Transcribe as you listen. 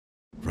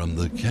from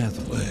the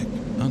Catholic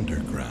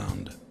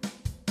Underground.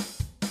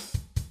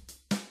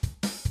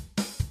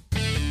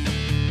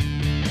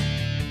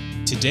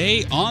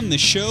 Today on the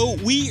show,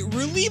 we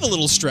relieve a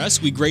little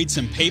stress. We grade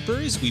some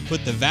papers. We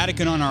put the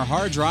Vatican on our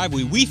hard drive.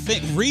 We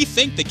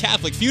rethink the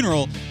Catholic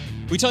funeral.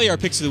 We tell you our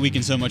picks of the week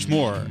and so much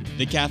more.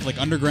 The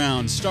Catholic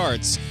Underground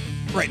starts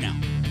right now.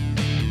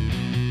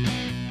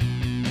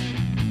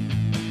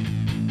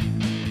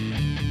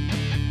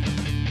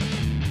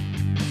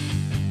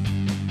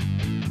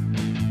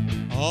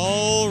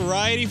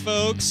 Alrighty,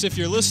 folks. If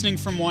you're listening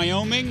from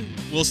Wyoming,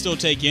 we'll still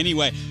take you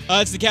anyway.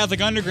 It's the Catholic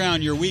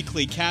Underground, your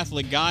weekly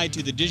Catholic guide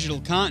to the digital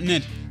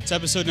continent. It's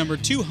episode number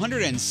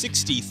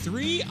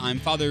 263. I'm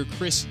Father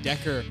Chris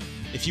Decker.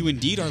 If you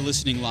indeed are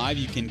listening live,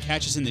 you can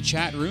catch us in the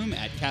chat room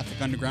at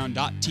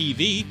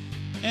catholicunderground.tv.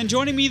 And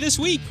joining me this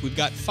week, we've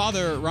got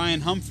Father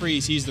Ryan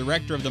Humphreys. He's the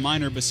rector of the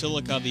Minor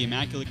Basilica of the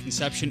Immaculate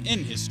Conception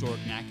in historic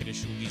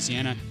Natchitoches,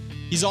 Louisiana.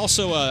 He's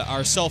also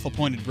our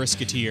self-appointed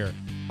brisketeer.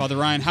 Father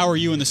Ryan, how are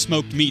you and the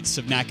smoked meats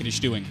of Natchitoches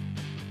doing?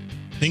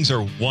 Things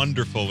are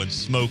wonderful and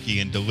smoky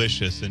and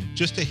delicious and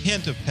just a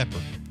hint of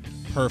pepper.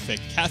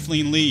 Perfect.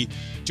 Kathleen Lee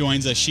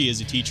joins us. She is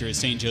a teacher at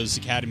St. Joseph's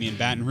Academy in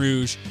Baton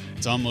Rouge.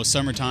 It's almost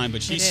summertime,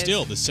 but she's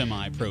still the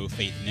semi-pro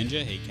faith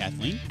ninja. Hey,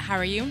 Kathleen. How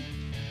are you?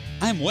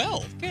 I'm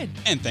well. Good.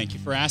 And thank you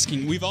for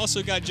asking. We've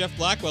also got Jeff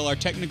Blackwell, our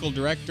technical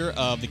director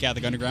of the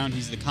Catholic Underground.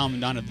 He's the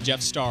commandant of the Jeff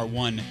Star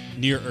 1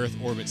 near-Earth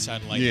orbit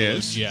satellite.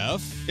 Yes. Hello,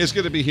 Jeff. It's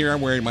good to be here. I'm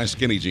wearing my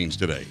skinny jeans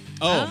today.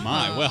 Oh,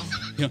 my. Well,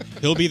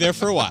 he'll be there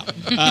for a while.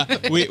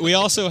 We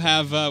also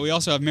have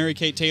Mary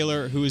Kate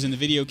Taylor, who is in the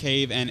video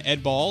cave, and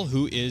Ed Ball,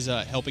 who is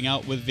helping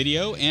out with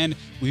video. And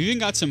we've even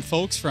got some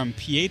folks from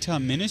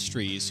Pieta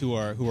Ministries who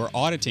are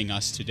auditing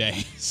us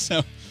today.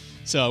 So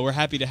we're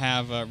happy to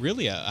have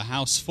really a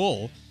house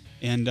full.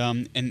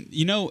 And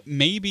you know,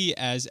 maybe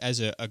as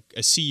a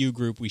CU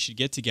group, we should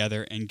get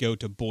together and go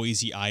to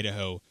Boise,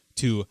 Idaho,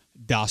 to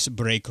Das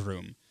Break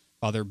Room,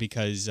 Father,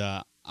 because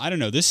I don't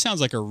know, this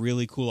sounds like a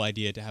really cool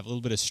idea to have a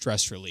little bit of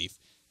stress relief.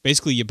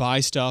 Basically, you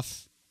buy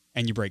stuff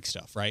and you break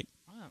stuff, right?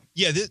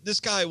 Yeah, this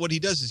guy, what he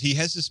does is he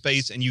has the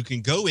space, and you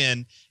can go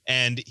in,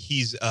 and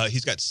he's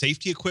got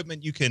safety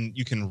equipment you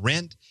can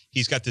rent.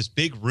 He's got this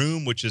big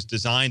room which is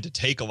designed to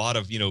take a lot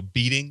of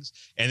beatings,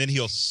 and then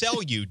he'll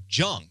sell you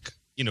junk.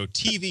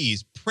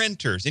 TVs,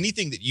 printers,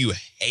 anything that you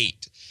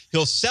hate.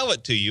 He'll sell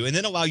it to you and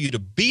then allow you to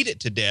beat it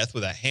to death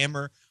with a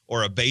hammer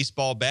or a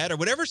baseball bat or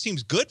whatever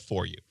seems good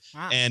for you.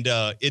 Wow. And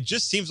it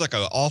just seems like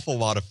an awful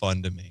lot of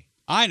fun to me.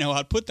 I know.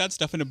 I'll put that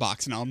stuff in a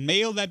box and I'll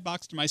mail that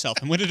box to myself.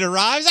 And when it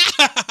arrives,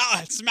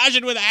 I'll smash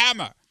it with a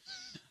hammer.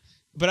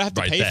 But I have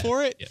to pay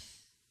for it? Yeah.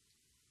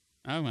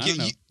 Oh, I don't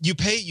know. You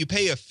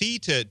pay a fee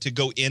to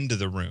go into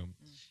the room.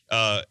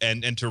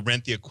 And to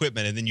rent the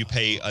equipment, and then you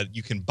pay.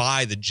 You can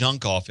buy the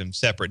junk off him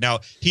separate.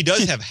 Now he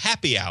does have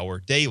happy hour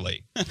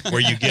daily,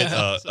 where you get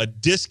a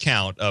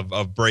discount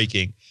of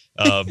breaking.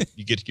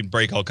 You can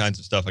break all kinds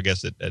of stuff, I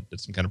guess, at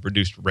some kind of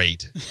reduced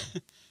rate.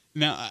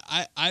 Now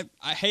I'm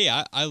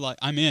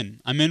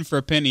in for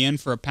a penny, in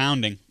for a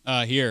pounding.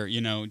 Here,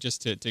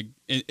 just to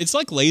it's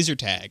like laser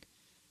tag,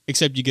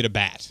 except you get a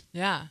bat.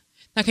 Yeah.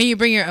 Now, can you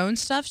bring your own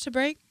stuff to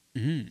break?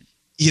 Mm-hmm.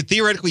 Yeah,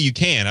 theoretically, you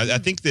can. I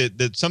think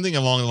that something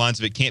along the lines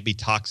of it can't be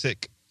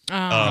toxic. So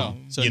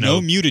no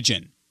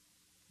mutagen.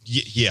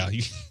 Yeah,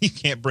 you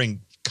can't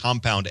bring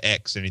compound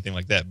X or anything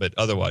like that, but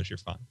otherwise you're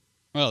fine.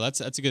 Well,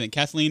 that's a good thing.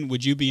 Kathleen,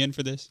 would you be in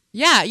for this?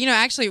 Yeah,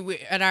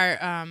 actually, at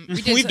our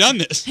we've done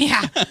this.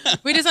 Yeah,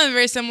 we did something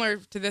very similar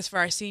to this for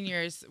our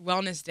seniors'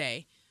 wellness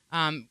day.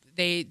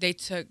 They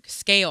took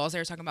scales. They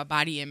were talking about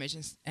body image,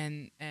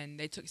 and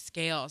they took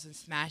scales and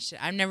smashed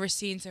it. I've never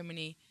seen so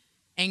many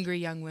angry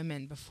young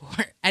women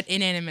before at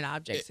inanimate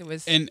objects. It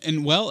was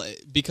and well,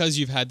 because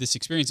you've had this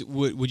experience,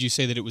 would you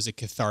say that it was a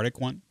cathartic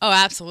one? Oh,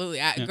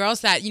 absolutely.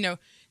 Girls that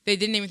they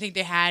didn't even think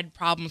they had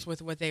problems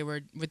with what they were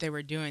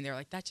doing. They were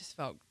like, that just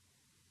felt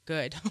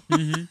good.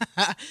 Mm-hmm.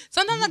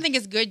 Sometimes I think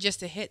it's good just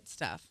to hit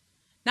stuff,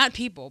 not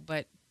people,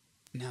 but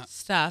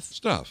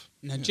stuff.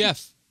 Now,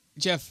 Jeff,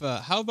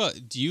 how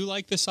about? Do you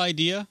like this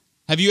idea?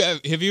 Have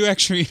you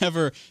actually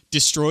ever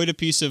destroyed a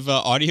piece of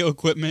audio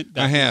equipment?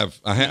 I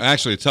have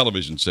actually a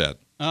television set.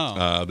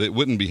 That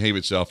wouldn't behave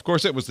itself. Of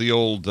course, it was the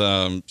old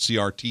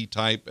CRT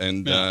type,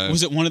 and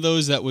was it one of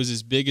those that was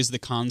as big as the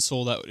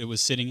console that it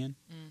was sitting in?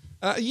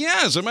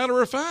 Yeah, as a matter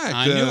of fact,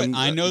 I knew it.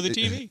 I know the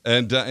TV.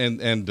 And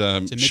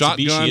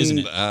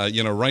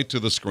shotgun, right to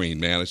the screen,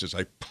 man. It's just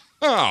like,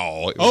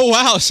 oh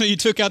wow! So you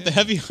took out the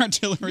heavy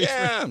artillery?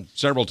 Yeah,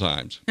 several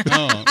times.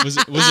 Oh,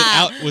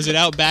 was it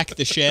out back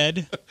the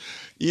shed?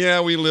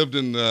 Yeah, we lived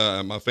in,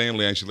 my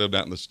family actually lived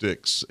out in the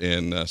sticks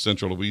in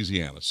central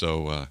Louisiana.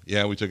 So,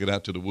 we took it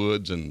out to the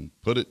woods and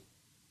put it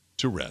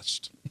to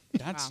rest.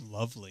 That's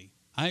lovely.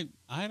 I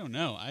don't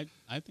know.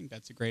 I think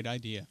that's a great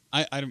idea.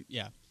 I don't,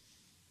 yeah.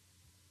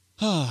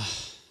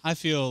 I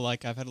feel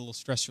like I've had a little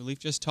stress relief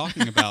just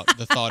talking about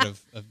the thought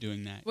of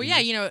doing that. Well,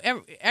 yeah,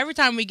 every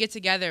time we get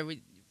together,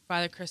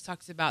 Father Chris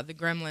talks about the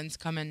gremlins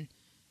coming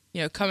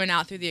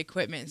out through the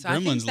equipment. So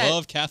gremlins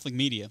love Catholic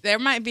media. There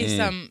might be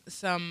some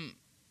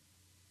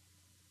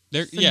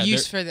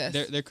use for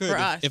this. There could. For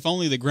us. If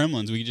only the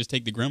gremlins. We could just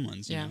take the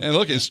gremlins. Yeah. And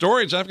look, in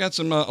storage, I've got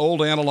some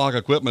old analog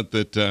equipment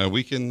that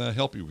we can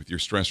help you with your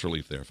stress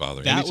relief there,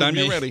 Father. Anytime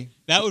you're ready.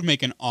 That would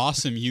make an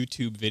awesome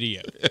YouTube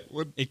video.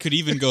 It could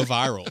even go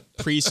viral.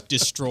 Priest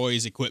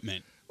destroys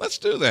equipment. Let's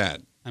do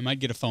that. I might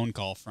get a phone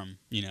call from,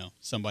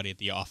 somebody at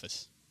the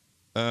office.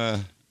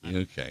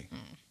 Okay.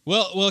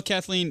 Well,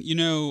 Kathleen,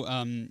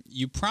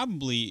 you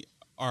probably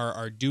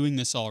are doing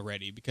this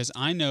already, because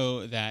I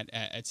know that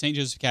at St.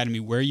 Joseph's Academy,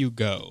 where you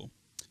go,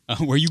 yeah,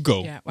 where you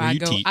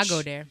teach, I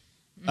go there.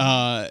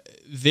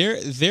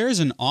 There's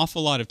an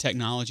awful lot of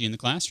technology in the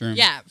classroom.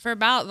 Yeah, for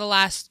about the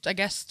last,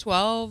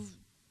 12,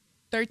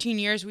 13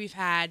 years, we've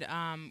been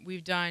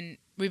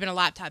a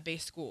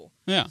laptop-based school.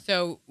 Yeah.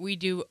 So we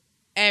do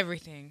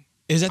everything.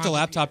 Is that the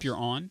laptop you're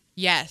on?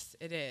 Yes,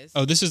 it is.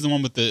 Oh, this is the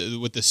one with the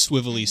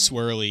swivelly,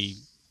 swirly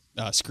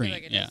screen.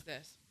 Like it yeah. does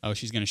this. Oh,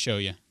 she's gonna show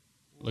you.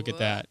 Look at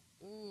that.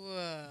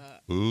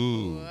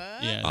 Ooh.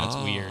 Yeah, that's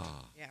weird.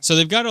 Yeah. So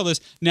they've got all this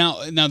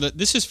now.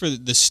 This is for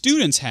the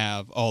students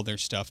have all their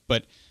stuff,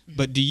 but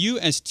do you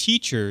as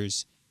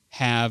teachers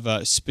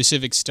have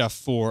specific stuff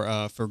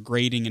for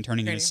grading and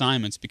turning in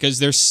assignments, because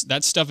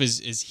that stuff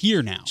is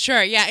here now?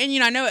 Sure, yeah,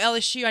 and I know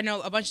LSU. I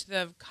know a bunch of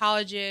the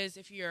colleges.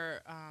 If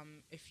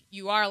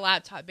you are a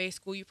laptop-based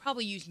school, you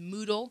probably use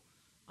Moodle.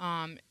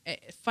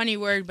 Funny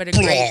word, but a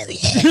great.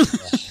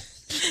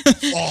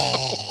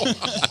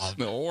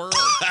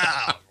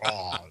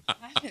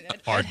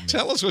 Pardon me.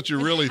 Tell us what you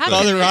really think.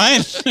 Father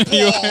Ryan.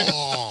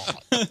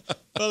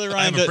 Father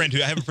Ryan.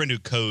 I have a friend who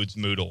codes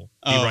Moodle.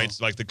 He writes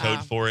like the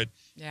code for it.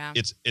 Yeah.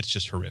 It's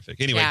just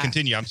horrific. Anyway, Yeah.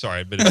 continue. I'm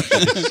sorry, but it's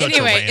such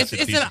Anyway, a rancid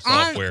it's piece an of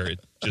software.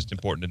 It's just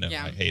important to know.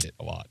 Yeah. I hate it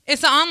a lot.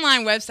 It's an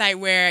online website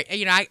where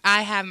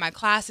I have my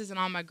classes, and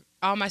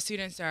all my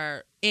students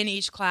are in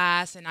each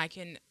class, and I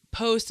can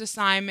post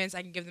assignments.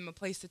 I can give them a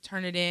place to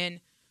turn it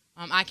in.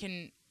 I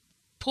can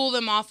pull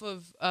them off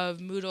of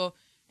Moodle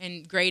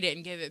and grade it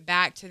and give it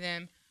back to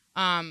them.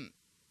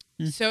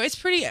 So it's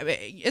pretty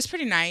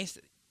nice.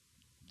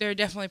 There are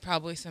definitely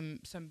probably some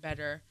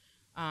better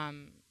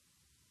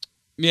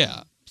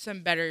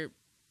some better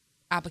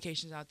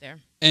applications out there.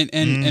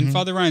 And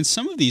Father Ryan,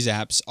 some of these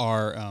apps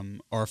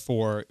are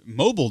for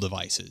mobile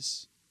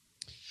devices.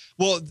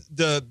 Well,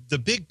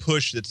 the big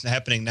push that's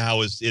happening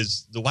now is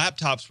the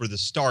laptops were the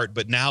start,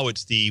 but now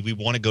it's we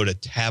want to go to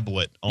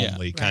tablet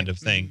only kind of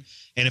thing. Mm-hmm.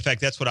 And in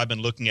fact, that's what I've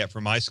been looking at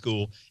for my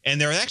school.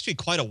 And there are actually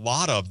quite a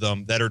lot of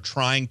them that are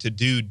trying to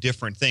do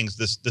different things.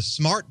 The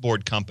smart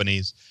board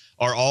companies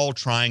are all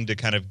trying to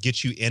kind of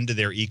get you into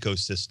their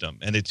ecosystem,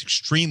 and it's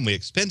extremely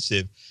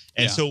expensive.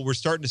 And so what we're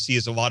starting to see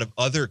is a lot of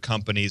other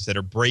companies that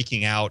are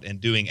breaking out and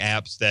doing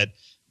apps that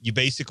you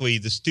basically,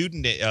 the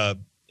student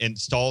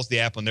installs the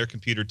app on their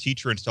computer,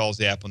 teacher installs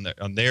the app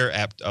on their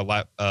app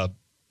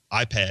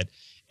iPad,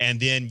 and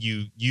then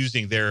you,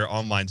 using their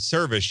online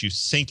service, you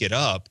sync it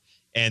up,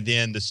 and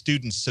then the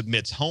student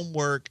submits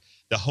homework.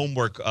 The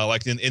homework,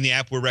 like in the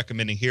app we're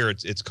recommending here,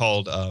 it's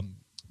called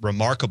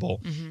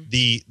Remarkable. Mm-hmm.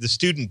 The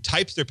student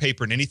types their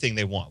paper in anything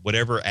they want,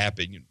 whatever app,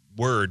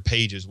 Word,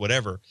 Pages,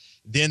 whatever.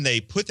 Then they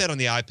put that on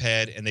the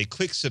iPad and they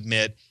click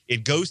submit.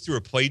 It goes through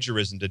a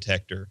plagiarism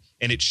detector,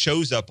 and it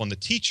shows up on the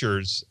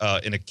teachers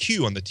in a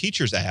queue on the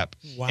teacher's app.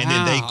 Wow. And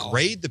then they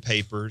grade the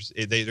papers.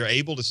 They're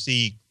able to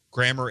see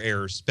grammar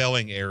errors,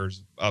 spelling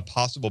errors,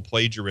 possible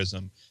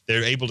plagiarism.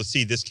 They're able to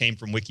see this came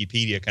from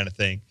Wikipedia kind of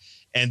thing.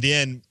 And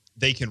then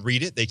they can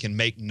read it. They can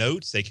make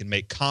notes. They can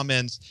make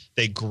comments.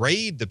 They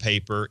grade the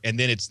paper, and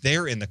then it's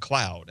there in the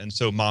cloud. And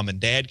so mom and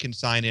dad can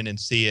sign in and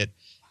see it.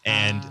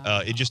 And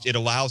it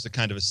allows a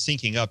kind of a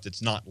syncing up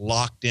that's not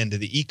locked into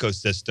the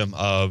ecosystem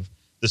of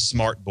the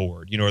smart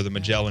board, or the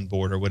Magellan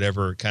board, or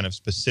whatever kind of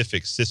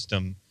specific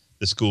system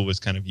the school was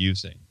kind of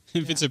using.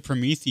 If it's a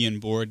Promethean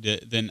board,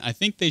 then I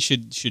think they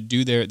should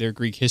do their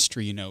Greek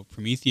history.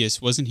 Prometheus,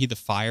 wasn't he the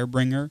fire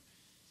bringer?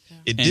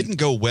 It didn't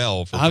go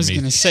well for Prometheus. I was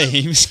going to say,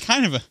 he was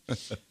kind of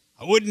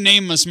I wouldn't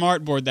name my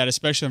smart board that,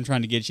 especially if I'm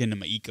trying to get you into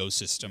my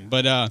ecosystem.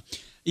 But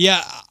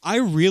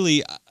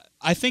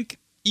I think,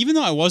 even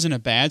though I wasn't a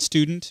bad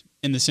student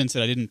in the sense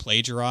that I didn't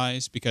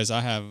plagiarize, because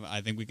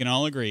I think we can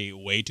all agree,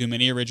 way too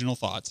many original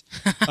thoughts.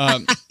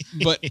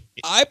 But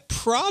I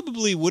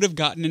probably would have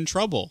gotten in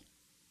trouble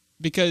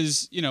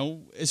because,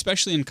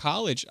 especially in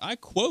college, I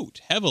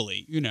quote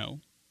heavily,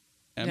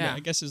 I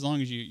guess as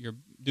long as you're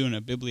doing a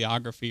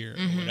bibliography or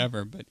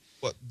whatever. But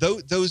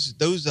those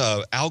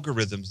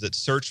algorithms that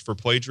search for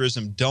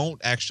plagiarism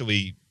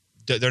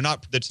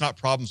that's not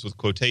problems with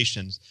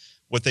quotations.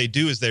 What they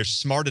do is they're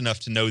smart enough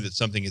to know that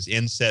something is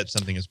inset,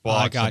 something is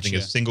blocked, something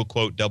is single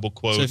quote, double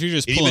quote. So if you're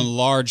just pulling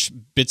large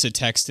bits of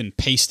text and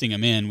pasting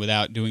them in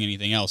without doing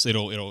anything else,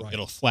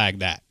 it'll flag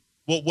that.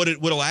 Well, what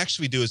it'll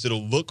actually do is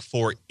it'll look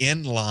for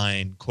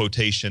inline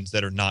quotations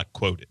that are not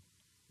quoted.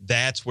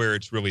 That's where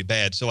it's really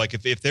bad. So like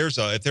if there's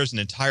an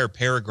entire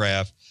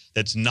paragraph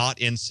that's not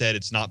inset,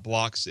 it's not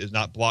block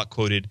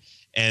quoted,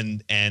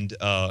 and then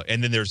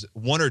there's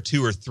one or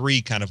two or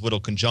three kind of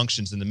little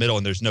conjunctions in the middle,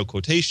 and there's no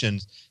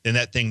quotations, then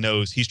that thing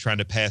knows he's trying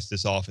to pass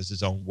this off as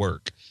his own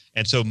work.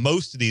 And so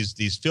most of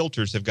these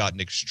filters have gotten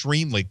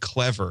extremely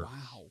clever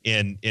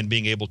in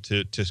being able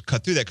to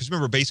cut through that. Because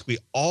remember, basically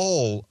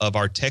all of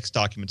our text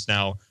documents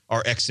now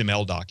are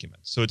XML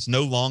documents. So it's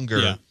no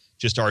longer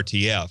just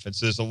RTF. And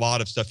so there's a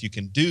lot of stuff you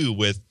can do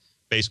with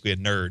basically a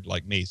nerd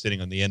like me sitting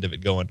on the end of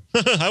it going,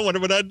 I wonder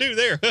what I'd do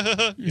there.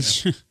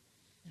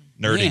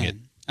 Nerding it.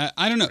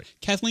 I don't know.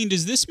 Kathleen,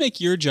 does this make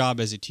your job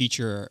as a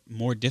teacher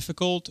more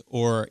difficult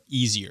or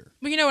easier?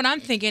 Well, what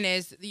I'm thinking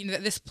is,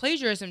 this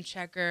plagiarism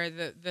checker,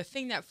 the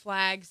thing that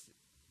flags,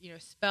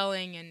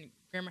 spelling and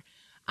grammar.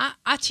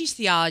 I teach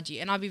theology,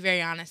 and I'll be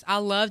very honest. I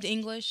loved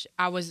English.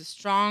 I was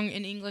strong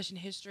in English and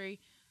history,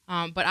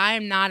 but I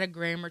am not a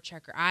grammar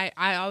checker.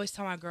 I always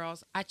tell my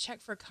girls, I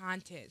check for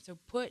content. So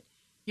put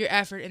your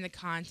effort in the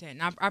content.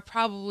 And I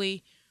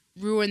probably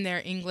ruin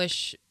their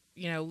English,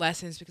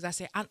 lessons because I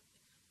say,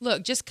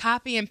 look, just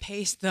copy and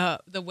paste the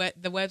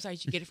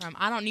website you get it from.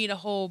 I don't need a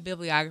whole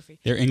bibliography.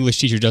 Their English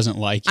teacher doesn't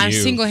like you. I'm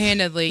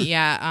single-handedly,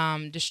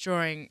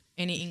 destroying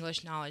any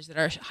English knowledge that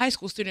our high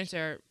school students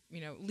are,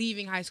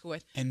 leaving high school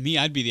with. And me,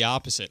 I'd be the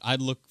opposite. I'd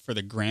look for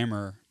the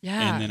grammar,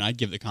 and then I'd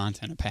give the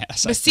content a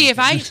pass. But see, if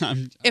I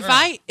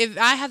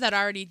have that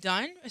already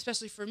done,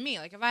 especially for me,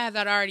 like if I have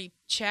that already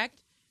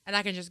checked, and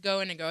I can just go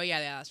in and go, yeah,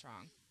 that's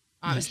wrong.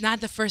 It's not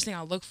the first thing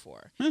I'll look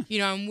for.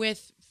 And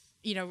with,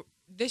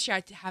 this year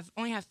I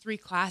only have 3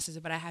 classes,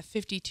 but I have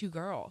 52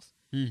 girls.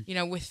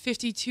 With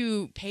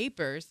 52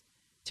 papers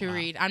to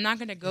read, I'm not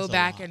going to go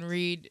back and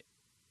read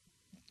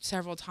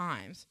several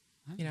times.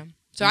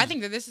 So I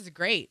think that this is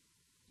great.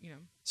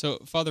 So,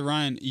 Father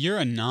Ryan, you're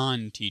a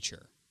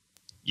non-teacher.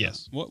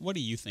 Yes. What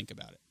do you think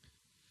about it?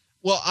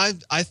 Well,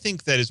 I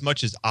think that as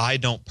much as I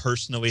don't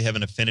personally have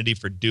an affinity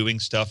for doing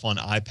stuff on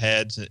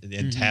iPads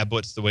and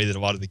tablets the way that a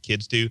lot of the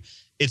kids do,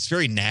 it's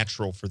very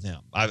natural for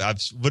them.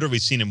 I've literally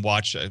seen him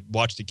watch a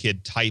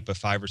kid type a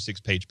 5 or 6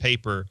 page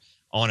paper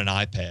on an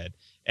iPad.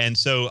 And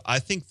so I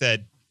think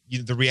that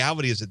the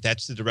reality is that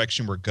that's the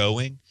direction we're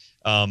going.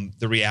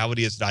 The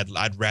reality is that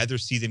I'd rather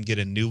see them get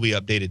a newly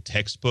updated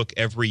textbook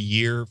every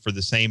year for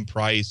the same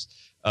price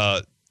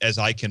as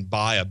I can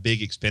buy a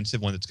big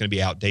expensive one that's going to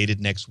be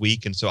outdated next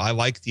week. And so I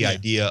like the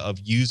idea of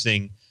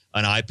using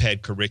an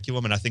iPad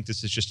curriculum, and I think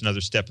this is just another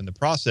step in the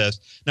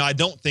process. Now, I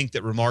don't think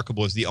that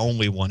Remarkable is the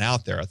only one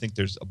out there. I think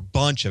there's a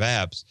bunch of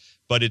apps,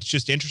 but it's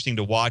just interesting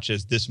to watch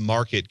as this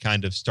market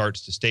kind of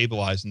starts to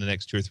stabilize in the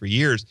next 2 or 3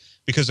 years,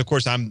 because, of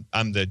course, I'm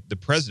the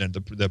president,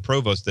 the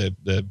provost,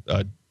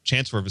 the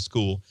chancellor of a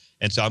school,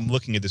 and so I'm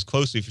looking at this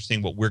closely for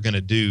seeing what we're going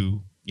to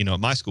do. At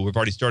my school, we've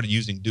already started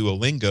using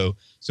Duolingo,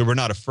 so we're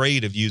not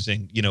afraid of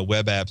using,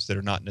 web apps that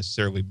are not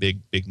necessarily big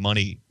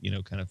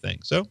kind of thing.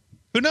 So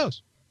who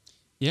knows?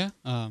 Yeah,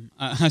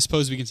 I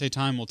suppose we can say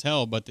time will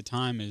tell, but the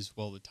time is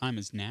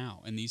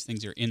now, and these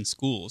things are in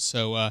schools.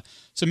 So,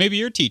 so maybe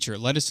you're a teacher.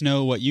 Let us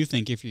know what you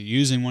think if you're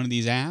using one of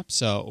these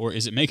apps, or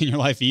is it making your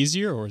life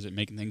easier, or is it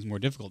making things more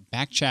difficult?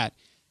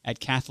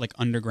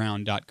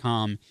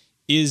 Backchat@catholicunderground.com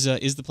is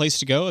the place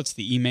to go. It's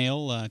the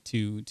email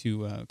to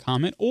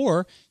comment,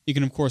 or you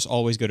can, of course,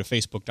 always go to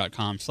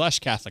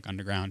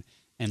facebook.com/CatholicUnderground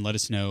and let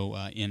us know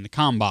in the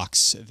com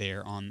box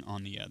there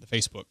on the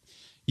Facebook.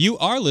 You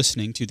are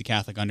listening to the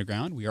Catholic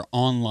Underground. We are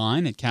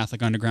online at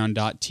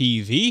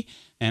CatholicUnderground.tv,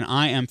 and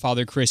I am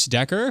Father Chris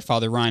Decker.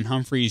 Father Ryan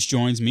Humphreys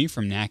joins me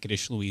from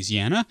Natchitoches,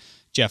 Louisiana.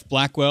 Jeff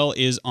Blackwell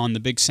is on the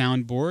big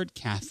soundboard.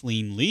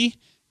 Kathleen Lee,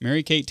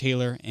 Mary Kate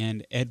Taylor,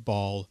 and Ed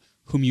Ball,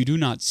 whom you do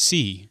not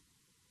see,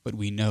 but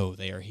we know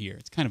they are here.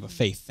 It's kind of a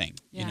faith thing.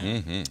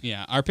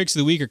 Yeah. Our picks of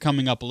the week are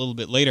coming up a little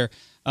bit later.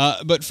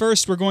 But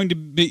first, we're going to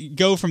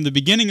go from the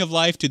beginning of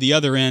life to the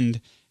other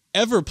end.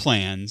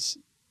 Everplans,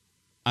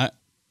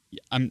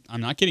 I'm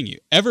not kidding you.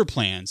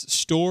 Everplans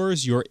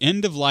stores your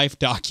end-of-life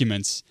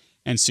documents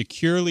and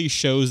securely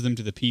shows them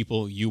to the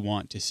people you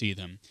want to see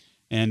them.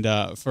 And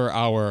for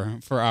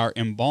our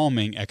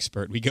embalming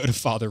expert, we go to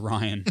Father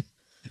Ryan.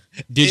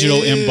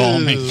 Digital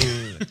embalming.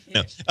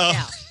 No.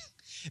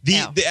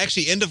 The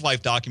actually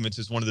end-of-life documents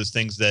is one of those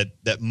things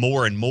that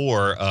more and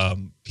more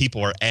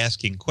people are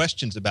asking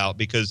questions about,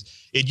 because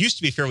it used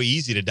to be fairly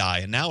easy to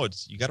die, and now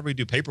you got to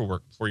redo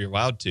paperwork before you're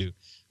allowed to.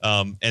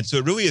 And so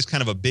it really is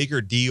kind of a bigger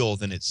deal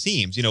than it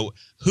seems.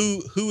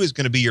 Who is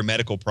going to be your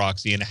medical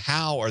proxy, and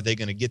how are they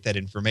going to get that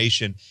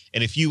information?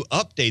 And if you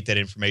update that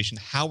information,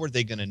 how are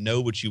they going to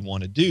know what you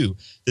want to do?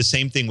 The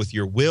same thing with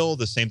your will,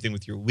 the same thing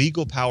with your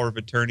legal power of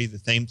attorney, the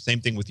same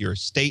thing with your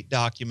estate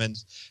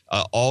documents,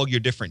 all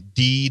your different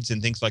deeds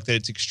and things like that.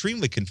 It's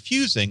extremely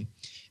confusing.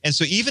 And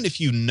so even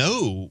if you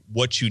know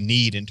what you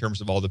need in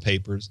terms of all the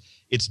papers,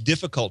 it's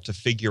difficult to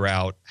figure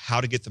out how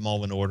to get them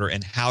all in order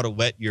and how to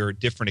let your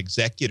different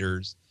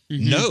executors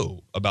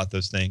know about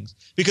those things.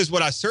 Because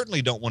what I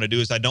certainly don't want to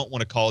do is I don't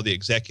want to call the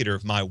executor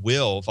of my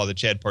will, Father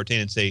Chad Partain,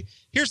 and say,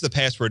 here's the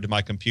password to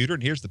my computer,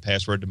 and here's the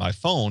password to my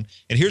phone,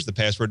 and here's the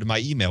password to my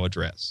email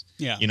address.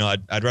 Yeah.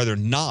 I'd rather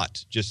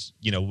not just,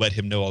 let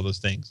him know all those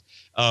things.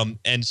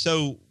 And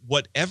so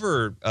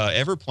whatever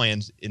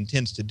Everplans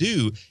intends to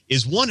do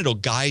is, one, it'll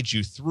guide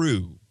you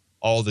through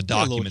all the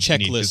documents. A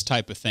little checklist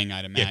type of thing,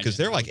 I'd imagine. Yeah, because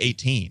they're like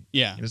 18.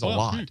 Yeah. There's a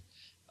lot.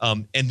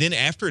 And then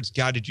after it's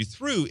guided you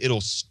through,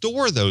 it'll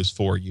store those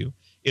for you.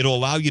 It'll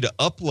allow you to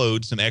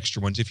upload some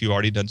extra ones if you've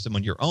already done some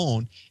on your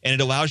own, and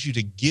it allows you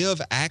to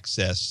give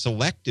access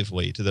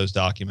selectively to those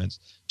documents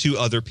to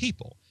other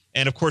people.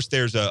 And of course,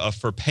 there's a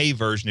for pay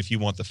version if you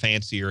want the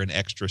fancier and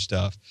extra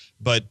stuff.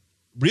 But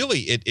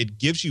really, it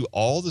gives you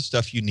all the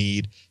stuff you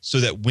need so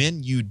that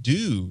when you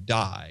do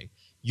die,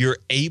 you're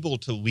able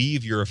to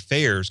leave your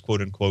affairs,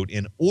 quote unquote,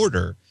 in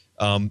order,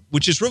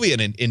 which is really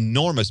an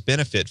enormous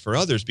benefit for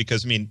others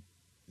because, I mean,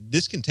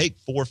 this can take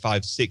 4,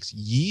 5, 6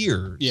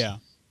 years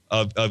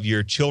of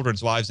your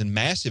children's lives and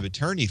massive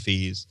attorney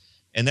fees.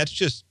 And that's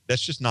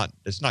just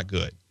not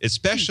good,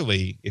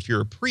 especially if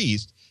you're a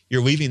priest.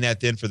 You're leaving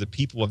that then for the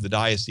people of the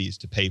diocese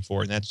to pay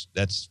for, and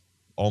that's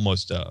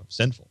almost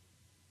sinful.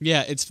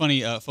 Yeah, it's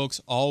funny.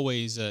 Folks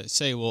always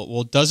say,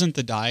 well, doesn't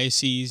the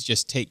diocese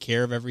just take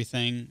care of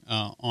everything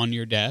on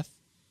your death?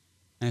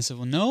 And I said,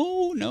 well,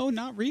 no,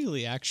 not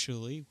really,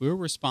 actually. We're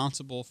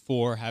responsible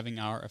for having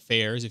our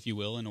affairs, if you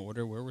will, in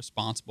order. We're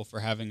responsible for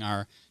having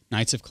our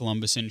Knights of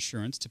Columbus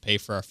insurance to pay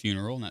for our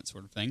funeral and that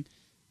sort of thing.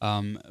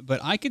 But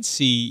I could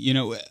see,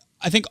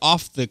 I think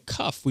off the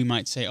cuff we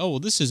might say, oh, well,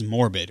 this is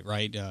morbid,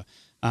 right?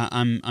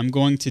 I'm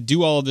going to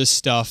do all this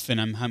stuff, and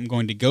I'm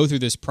going to go through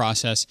this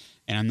process,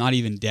 and I'm not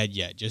even dead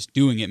yet. Just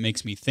doing it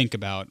makes me think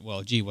about,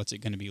 well, gee, what's it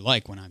going to be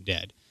like when I'm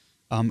dead?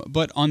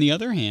 But on the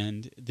other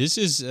hand, this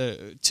is,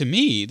 to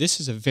me, this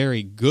is a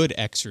very good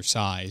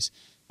exercise.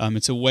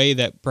 It's a way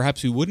that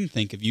perhaps we wouldn't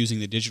think of using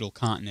the digital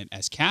continent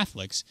as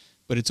Catholics,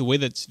 but it's a way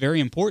that's very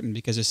important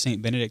because, as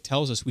St. Benedict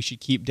tells us, we should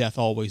keep death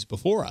always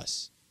before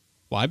us.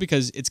 Why?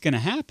 Because it's going to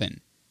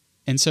happen.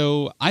 And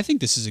so I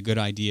think this is a good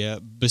idea,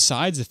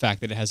 besides the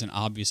fact that it has an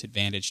obvious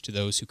advantage to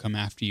those who come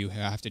after you who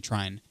have to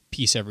try and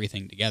piece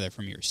everything together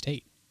from your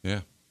estate.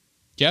 Yeah.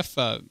 Jeff,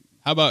 how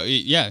about,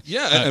 Yeah,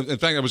 in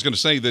fact, I was going to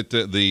say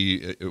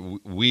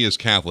that we as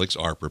Catholics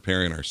are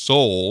preparing our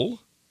soul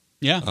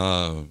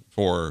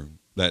for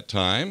that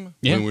time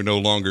when we're no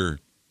longer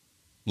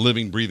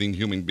living, breathing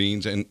human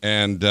beings.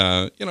 And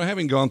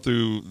having gone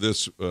through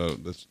this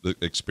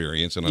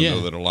experience, and I know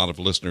that a lot of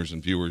listeners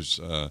and viewers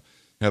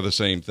have the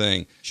same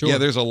thing. Sure. Yeah,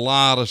 there's a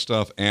lot of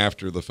stuff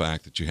after the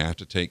fact that you have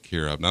to take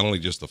care of, not only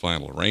just the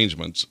final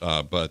arrangements,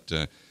 but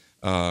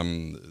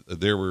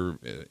there were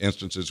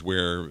instances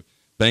where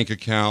bank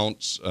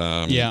accounts,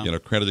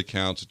 credit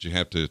accounts that you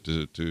have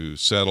to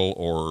settle,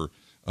 or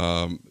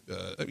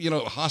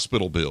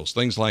hospital bills,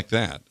 things like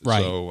that.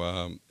 Right.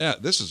 So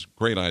this is a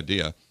great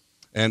idea.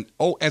 And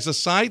as a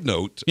side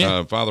note,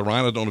 Father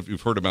Ryan, I don't know if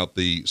you've heard about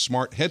the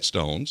smart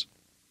headstones.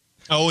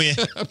 Oh yeah,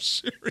 I'm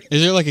serious.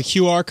 Is there like a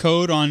QR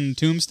code on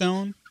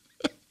tombstone?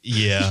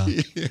 Yeah.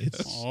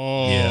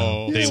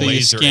 So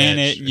you scan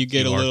it and you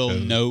get a little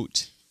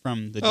note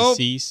from the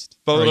deceased,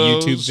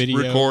 photos, or a YouTube video,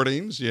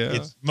 recordings. Yeah,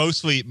 it's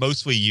mostly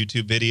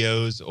YouTube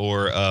videos,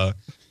 or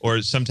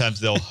sometimes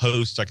they'll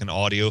host like an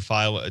audio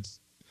file.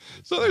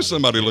 So there's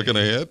somebody looking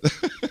ahead.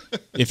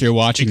 If you're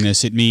watching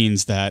this, it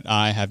means that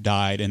I have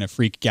died in a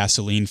freak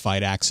gasoline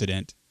fight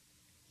accident.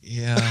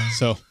 Yeah.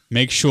 So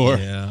make sure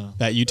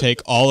that you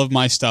take all of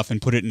my stuff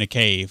and put it in a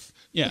cave.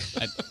 Yeah. So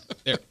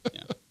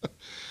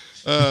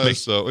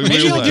maybe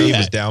he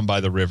was down by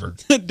the river.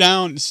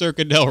 Down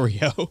Circa del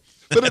Rio.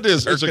 But it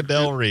is Circa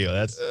del Rio.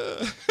 That's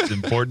an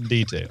important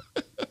detail.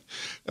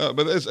 But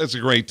that's a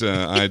great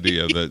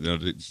idea.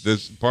 That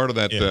this part of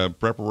that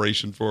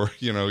preparation for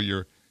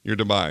your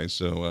demise.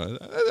 So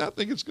I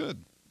think it's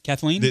good.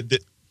 Kathleen,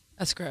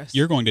 that's gross.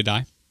 You're going to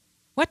die.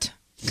 What?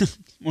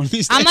 One of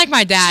these days. I'm like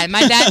my dad.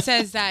 My dad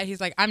says that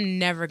he's like, I'm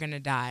never gonna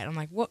die. I'm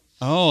like, what?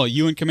 Oh,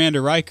 you and Commander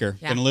Riker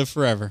gonna live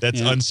forever. That's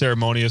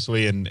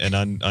unceremoniously and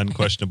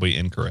unquestionably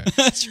incorrect.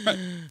 That's right.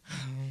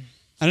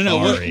 I don't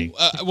know.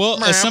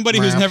 Well, as somebody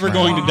who's never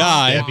going to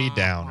die, Debbie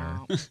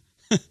Downer.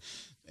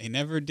 They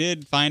never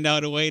did find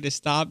out a way to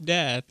stop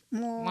death.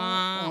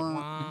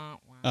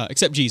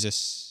 Except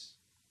Jesus.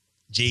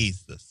 He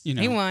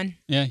won.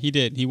 Yeah, he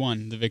did. He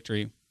won the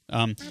victory.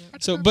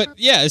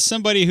 As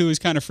somebody who is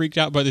kind of freaked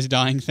out by this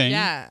dying thing.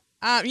 Yeah.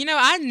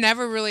 I've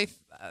never really,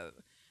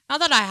 not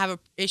that I have an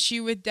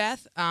issue with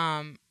death.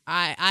 I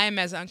am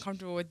as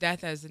uncomfortable with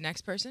death as the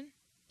next person.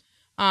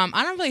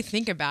 I don't really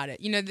think about it.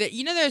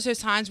 There's those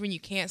times when you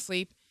can't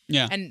sleep.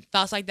 Yeah. And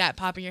thoughts like that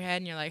pop in your head,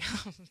 and you're like,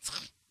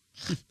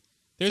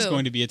 there's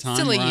going to be a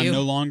time where I'm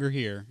no longer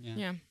here.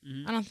 Yeah.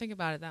 Mm-hmm. I don't think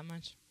about it that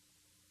much.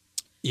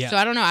 Yeah. So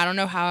I don't know. I don't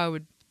know how I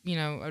would,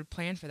 I would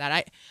plan for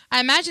that. I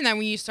imagine that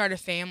when you start a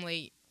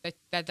family,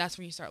 that's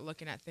when you start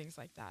looking at things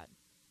like that.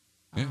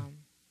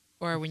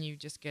 Or when you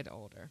just get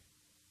older.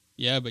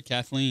 Yeah, but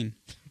Kathleen,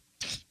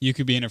 you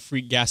could be in a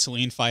freak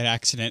gasoline fight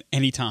accident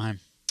anytime.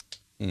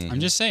 Mm-hmm. I'm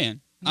just saying.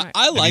 Right.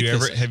 I like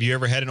this. Have you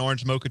ever had an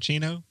orange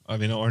mochaccino? I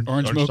mean, orange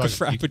mocha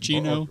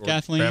frappuccino,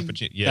 Kathleen.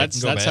 Frappuccino. Yeah,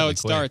 that's how it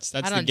starts.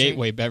 That's the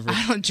gateway beverage.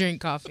 I don't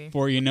drink coffee.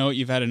 Before you know it,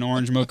 you've had an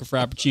orange mocha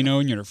frappuccino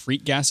and you're in a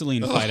freak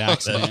gasoline fight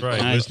accident. That's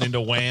right. Listening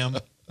to Wham.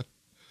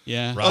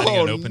 Yeah. Riding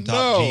an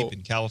open-top Jeep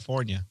in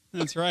California.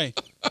 That's right.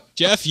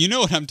 Jeff, you know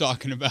what I'm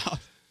talking about.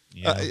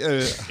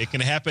 It can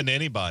happen to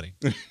anybody.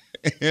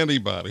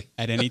 Anybody.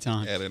 At any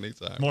time. At any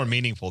time. More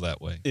meaningful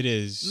that way. It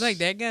is. Look,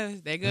 there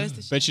goes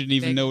the show. Bet you didn't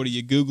even know what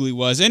a googly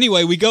was.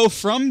 Anyway, we go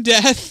from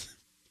death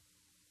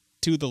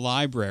to the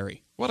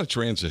library. What a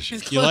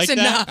transition. You like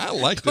enough. that? I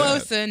like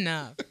Close that.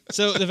 enough.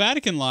 So the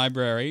Vatican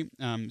Library,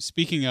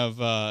 speaking of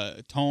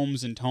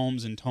tomes and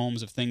tomes and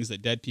tomes of things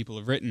that dead people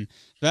have written,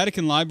 the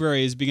Vatican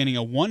Library is beginning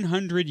a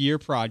 100-year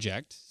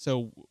project,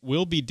 so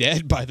we'll be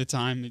dead by the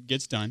time it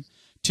gets done,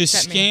 to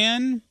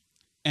scan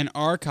and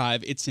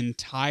archive its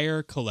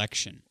entire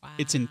collection. Wow.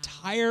 Its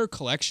entire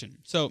collection.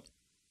 So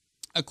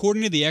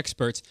according to the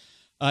experts,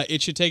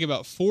 it should take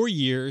about 4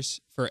 years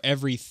for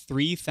every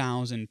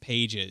 3,000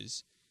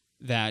 pages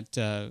that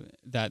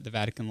the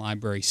Vatican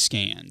Library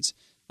scans.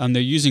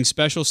 They're using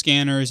special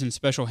scanners and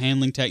special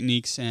handling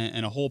techniques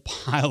and a whole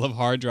pile of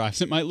hard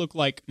drives. It might look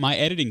like my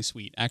editing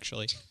suite,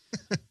 actually.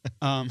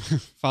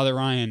 Father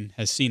Ryan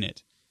has seen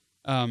it.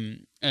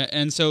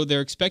 And so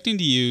they're expecting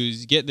to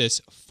use, get this,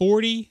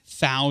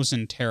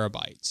 40,000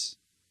 terabytes.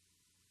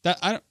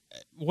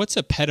 What's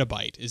a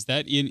petabyte? Is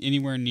that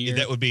anywhere near?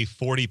 That would be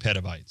 40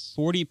 petabytes.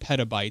 40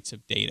 petabytes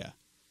of data.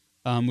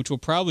 Which will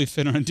probably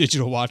fit on a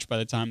digital watch by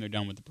the time they're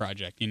done with the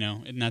project,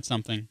 Isn't that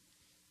something?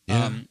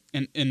 Yeah.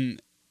 In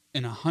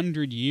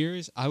 100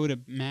 years, I would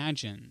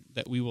imagine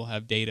that we will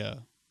have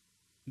data,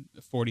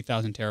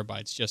 40,000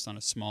 terabytes just on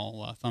a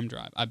small thumb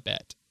drive, I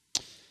bet.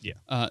 Yeah.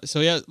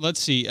 Let's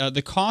see.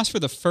 The cost for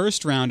the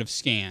first round of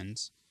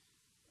scans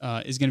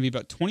is going to be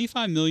about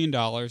 $25 million,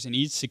 and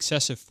each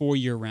successive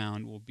 4-year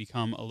round will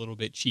become a little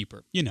bit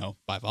cheaper,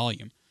 by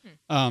volume.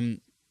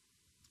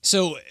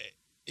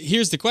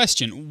 Here's the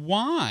question: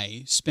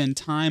 why spend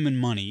time and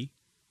money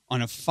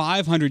on a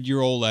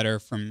 500-year-old letter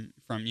from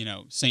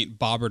Saint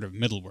Bobbert of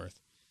Middleworth?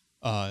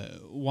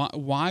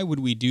 Why would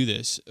we do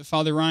this,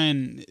 Father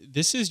Ryan?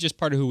 This is just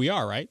part of who we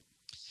are, right?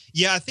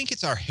 Yeah, I think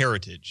it's our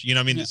heritage.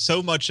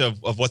 So much of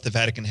what the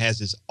Vatican has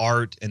is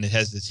art, and it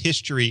has this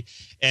history.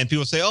 And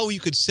people say, "Oh,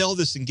 you could sell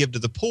this and give to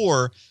the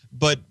poor,"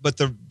 but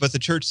the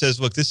church says,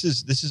 "Look, this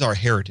is our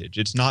heritage.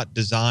 It's not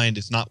designed.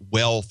 It's not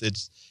wealth.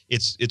 It's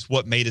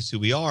what made us who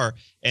we are."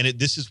 And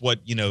this is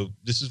what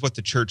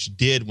the church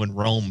did when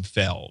Rome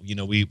fell.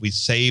 We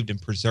saved and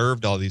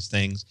preserved all these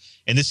things,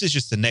 and this is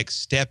just the next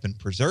step in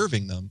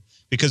preserving them.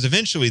 Because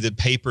eventually the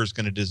paper is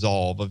going to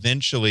dissolve.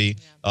 Eventually,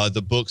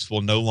 the books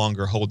will no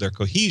longer hold their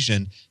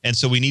cohesion, and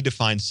so we need to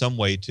find some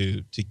way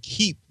to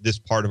keep this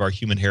part of our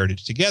human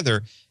heritage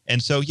together.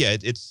 And so,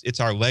 it's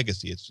our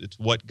legacy. It's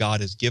what God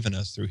has given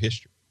us through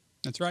history.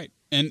 That's right.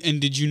 And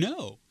did you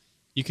know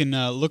you can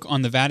look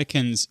on the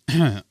Vatican's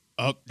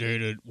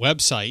updated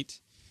website?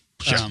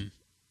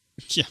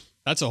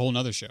 That's a whole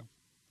nother show.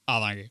 I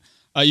like it.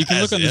 You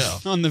can look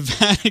on the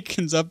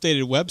Vatican's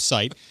updated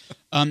website.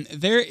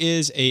 There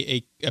is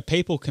a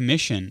papal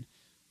commission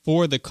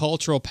for the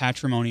cultural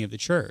patrimony of the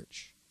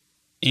church.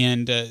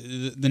 And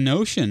the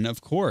notion,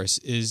 of course,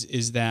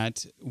 is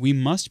that we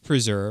must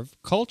preserve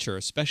culture,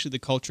 especially the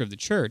culture of the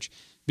church,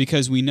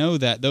 because we know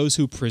that those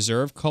who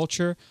preserve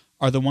culture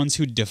are the ones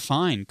who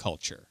define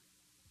culture,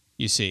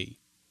 you see.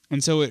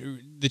 And so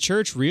the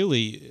church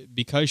really,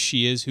 because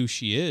she is who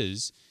she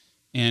is,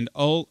 and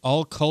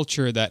all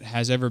culture that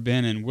has ever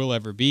been and will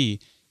ever be,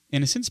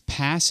 in a sense,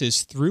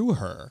 passes through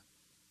her.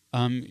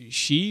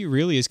 She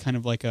really is kind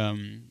of like I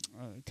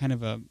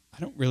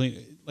don't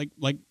really like.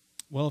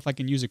 Well, if I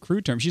can use a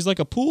crude term, she's like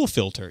a pool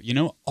filter.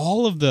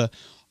 All of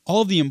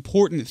the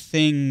important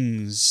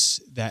things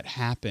that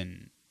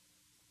happen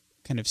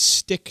kind of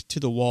stick to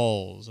the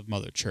walls of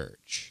Mother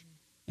Church,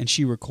 and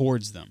she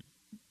records them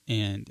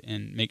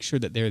and make sure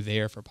that they're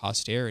there for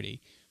posterity,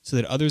 so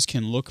that others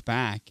can look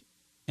back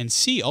and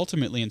see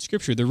ultimately in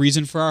Scripture the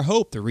reason for our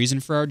hope, the reason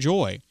for our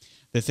joy,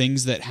 the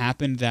things that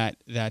happened that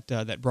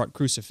brought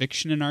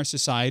crucifixion in our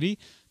society,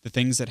 the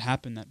things that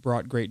happened that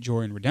brought great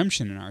joy and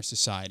redemption in our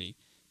society.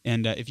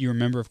 And if you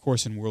remember, of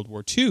course, in World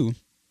War II,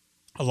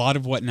 a lot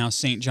of what now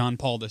St. John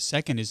Paul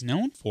II is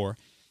known for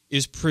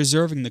is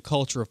preserving the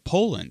culture of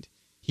Poland.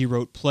 He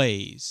wrote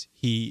plays,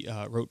 he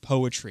wrote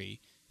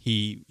poetry,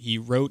 he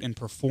wrote and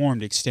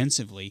performed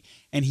extensively,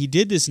 and he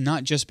did this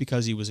not just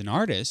because he was an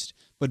artist,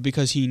 but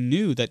because he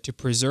knew that to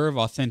preserve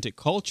authentic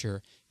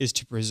culture is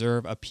to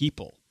preserve a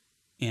people.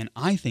 And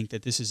I think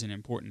that this is an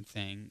important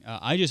thing.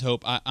 I just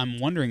hope, I'm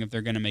wondering if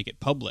they're going to make it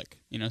public.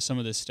 Some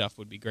of this stuff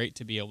would be great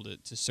to be able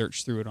to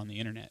search through it on the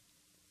internet.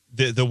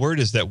 The word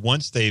is that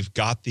once they've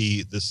got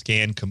the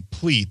scan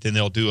complete, then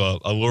they'll do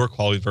a lower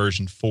quality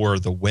version for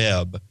the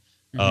web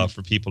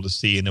for people to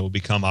see, and it will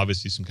become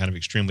obviously some kind of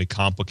extremely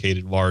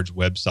complicated, large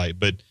website.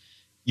 But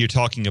you're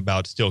talking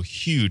about still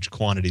huge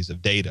quantities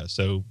of data.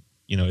 So,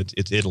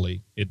 it's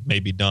Italy. It may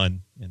be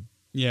done in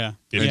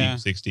 50,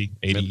 60,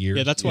 80 years.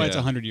 Yeah, that's why it's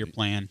a 100-year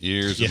plan.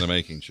 Years in the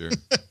making, sure.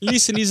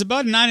 Listen, it's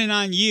about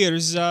 99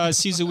 years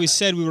since we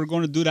said we were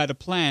going to do that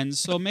plan.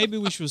 So maybe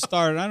we should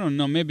start, I don't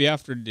know, maybe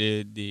after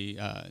the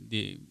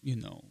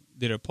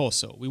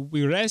reposo.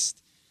 We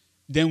rest,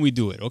 then we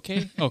do it,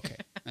 okay? Okay.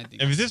 I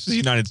think. If this was the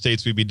United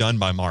States, we'd be done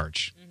by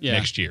March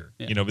next year.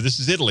 Yeah. But this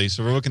is Italy,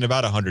 so we're looking at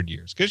about 100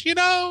 years. Because,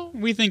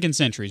 we think in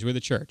centuries. We're the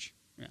church.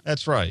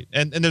 That's right.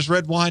 And there's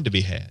red wine to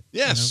be had.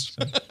 Yes.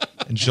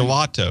 And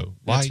gelato.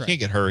 Why? That's You right. can't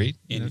get hurried.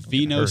 In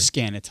vino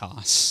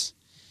scanitas.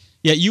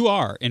 Yeah, you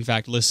are, in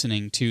fact,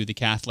 listening to the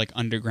Catholic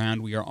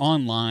Underground. We are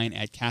online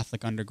at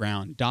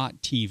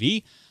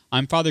catholicunderground.tv.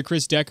 I'm Father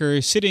Chris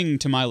Decker. Sitting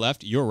to my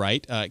left, your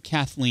right,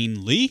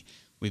 Kathleen Lee.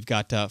 We've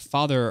got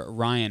Father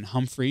Ryan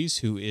Humphreys,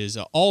 who is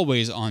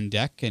always on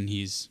deck, and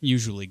he's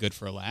usually good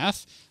for a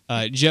laugh.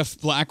 Jeff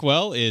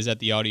Blackwell is at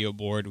the audio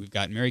board. We've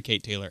got Mary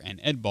Kate Taylor and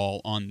Ed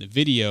Ball on the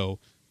video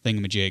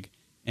thingamajig.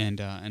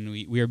 And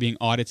we are being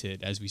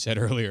audited, as we said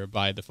earlier,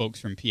 by the folks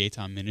from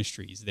Pietan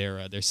Ministries.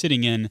 They're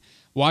sitting in,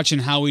 watching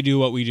how we do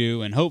what we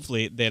do, and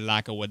hopefully they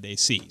like what they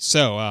see.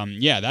 So,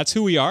 that's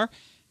who we are.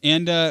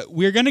 And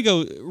we're going to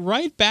go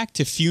right back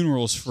to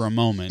funerals for a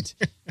moment,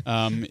 if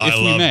I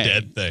we love may.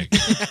 dead things.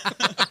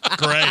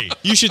 Great.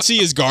 You should see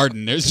his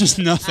garden. There's just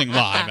nothing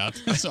live out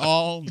there. It's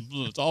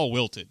all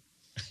wilted.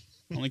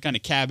 Only kind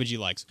of cabbage he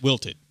likes,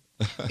 wilted.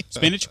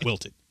 Spinach,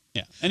 wilted.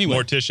 Yeah. Anyway,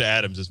 Morticia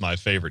Adams is my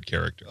favorite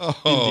character.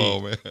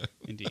 Oh, man.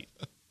 Indeed.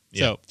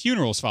 Yeah. So,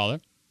 funerals,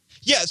 Father.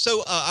 Yeah,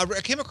 so I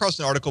came across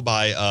an article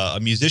by a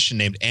musician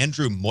named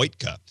Andrew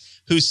Moitka,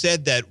 who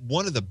said that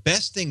one of the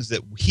best things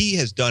that he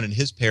has done in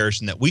his parish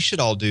and that we should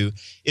all do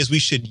is we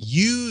should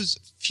use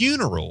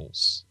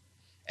funerals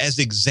as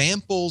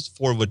examples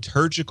for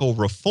liturgical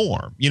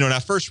reform. You know, when I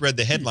first read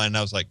the headline, and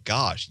I was like,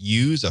 gosh,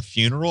 use a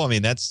funeral? I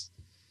mean, that's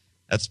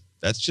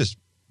just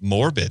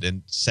morbid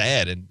and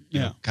sad and you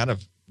know, kind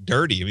of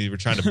dirty. I mean, we're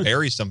trying to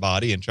bury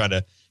somebody and trying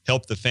to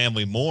help the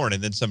family mourn,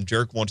 and then some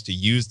jerk wants to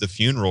use the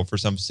funeral for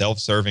some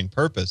self-serving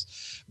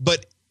purpose.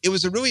 But it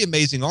was a really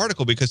amazing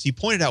article because he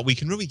pointed out we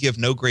can really give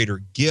no greater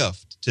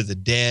gift to the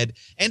dead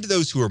and to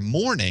those who are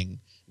mourning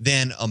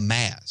than a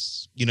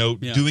mass, you know,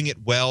 doing it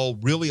well,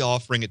 really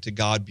offering it to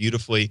God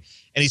beautifully.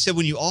 And he said,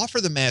 when you offer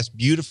the mass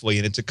beautifully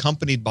and it's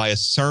accompanied by a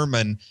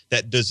sermon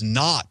that does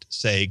not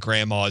say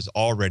grandma is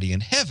already in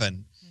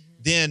heaven,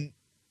 then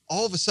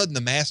all of a sudden the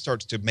mass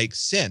starts to make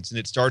sense and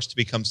it starts to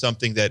become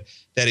something that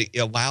it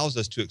allows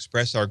us to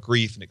express our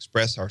grief and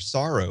express our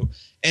sorrow.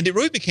 And it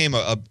really became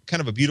a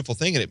kind of a beautiful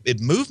thing. And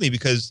it moved me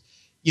because,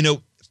 you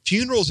know,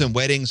 funerals and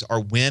weddings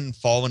are when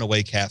fallen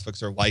away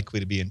Catholics are likely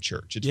to be in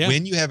church. It's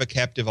when you have a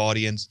captive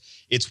audience.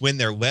 It's when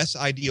they're less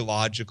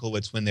ideological.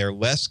 It's when they're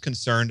less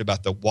concerned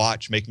about the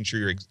watch, making sure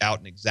you're out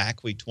in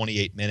exactly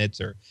 28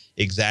 minutes or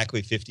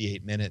exactly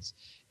 58 minutes.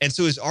 And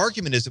so his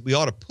argument is that we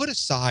ought to put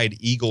aside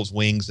eagle's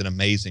wings and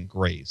amazing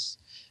grace,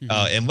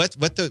 and let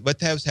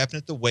those happen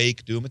at the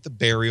wake, do them at the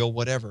burial,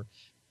 whatever.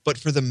 But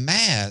for the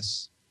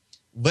mass,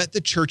 let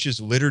the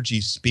church's liturgy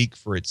speak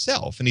for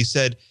itself. And he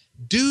said,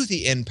 do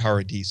the in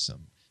paradisum.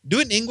 Do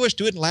it in English,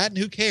 do it in Latin,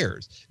 who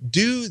cares?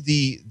 Do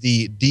the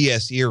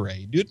Dies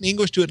Irae, do it in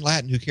English, do it in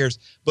Latin, who cares?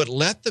 But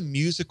let the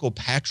musical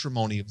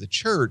patrimony of the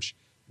church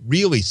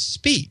really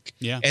speak.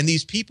 Yeah. And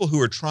these people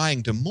who are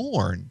trying to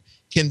mourn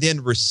can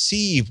then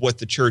receive what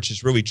the church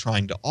is really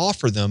trying to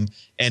offer them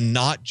and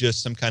not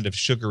just some kind of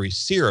sugary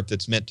syrup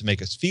that's meant to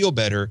make us feel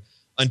better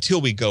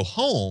until we go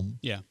home.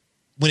 Yeah.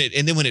 When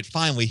it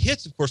finally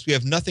hits, of course, we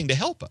have nothing to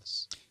help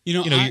us.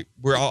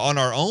 We're on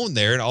our own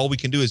there, and all we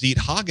can do is eat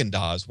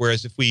Haagen-Dazs.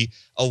 Whereas if we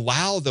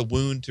allow the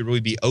wound to really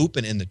be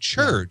open in the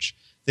church,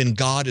 then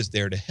God is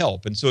there to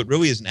help. And so it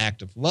really is an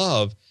act of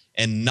love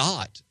and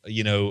not,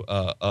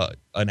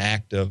 an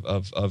act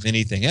of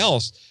anything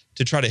else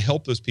to try to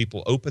help those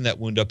people open that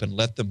wound up and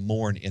let them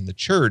mourn in the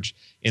church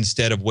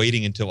instead of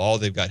waiting until all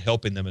they've got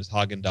helping them is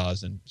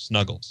Haagen-Dazs and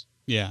Snuggles.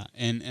 Yeah,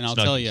 and I'll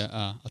tell you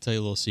a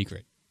little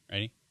secret.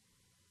 Ready?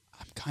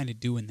 I'm kind of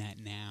doing that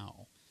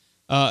now.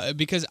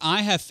 Because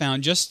I have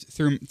found just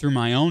through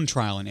my own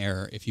trial and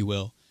error, if you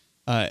will,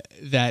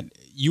 that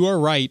you are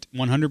right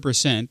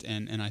 100%,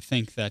 and I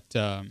think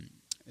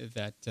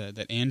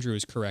that Andrew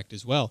is correct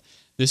as well.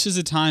 This is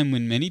a time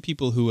when many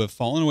people who have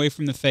fallen away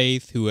from the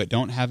faith, who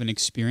don't have an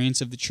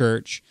experience of the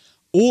church,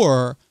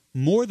 or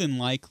more than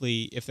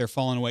likely, if they're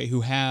fallen away,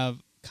 who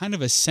have kind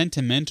of a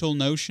sentimental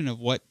notion of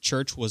what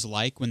church was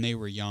like when they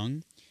were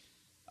young,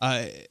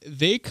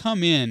 they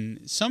come in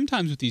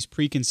sometimes with these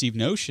preconceived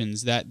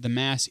notions that the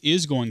Mass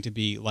is going to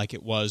be like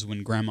it was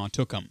when Grandma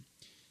took them.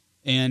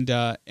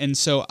 And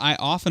so I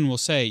often will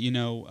say,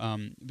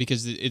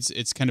 because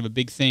it's kind of a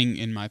big thing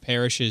in my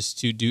parishes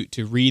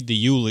to read the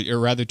eulogy, or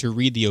rather to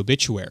read the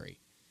obituary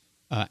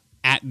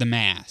at the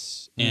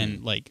Mass.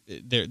 And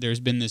there's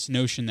been this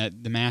notion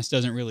that the Mass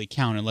doesn't really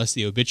count unless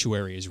the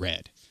obituary is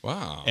read.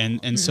 Wow.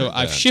 And so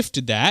I've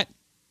shifted that,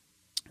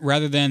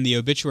 rather than the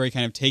obituary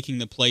kind of taking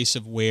the place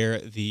of where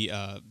the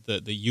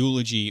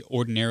eulogy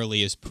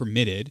ordinarily is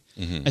permitted.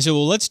 I said,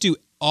 well, let's do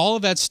all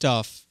of that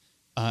stuff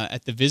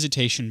at the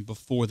visitation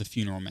before the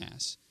funeral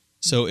mass.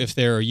 So if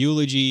there are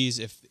eulogies,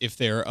 if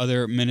there are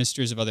other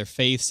ministers of other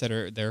faiths that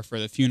are there for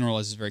the funeral,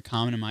 as is very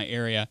common in my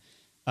area,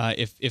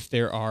 if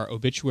there are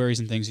obituaries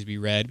and things to be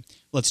read,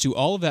 let's do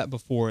all of that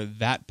before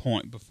that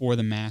point, before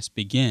the mass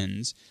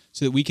begins,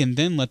 so that we can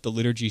then let the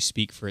liturgy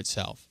speak for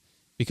itself.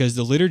 Because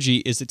the liturgy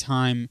is a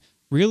time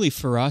really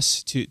for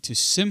us to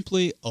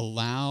simply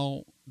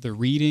allow the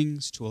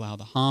readings, to allow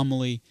the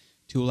homily,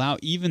 to allow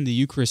even the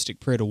Eucharistic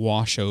prayer to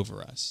wash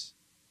over us,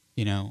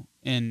 you know,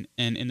 and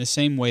in the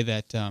same way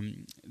that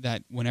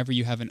that whenever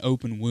you have an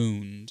open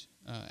wound,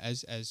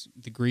 as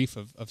the grief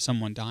of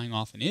someone dying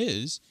often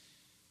is,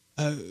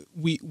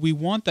 we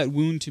want that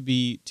wound to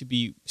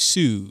be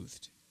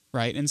soothed,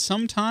 right? And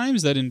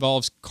sometimes that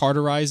involves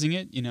cauterizing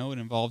it, you know, it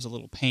involves a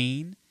little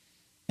pain.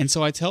 And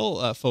so I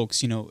tell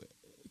folks, you know,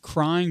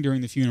 crying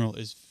during the funeral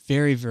is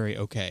very, very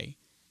okay.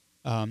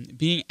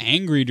 Being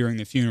angry during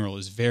the funeral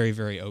is very,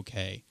 very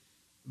okay.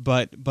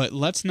 But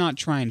let's not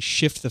try and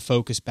shift the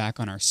focus back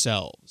on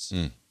ourselves.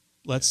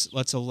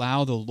 Let's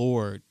allow the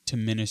Lord to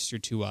minister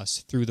to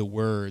us through the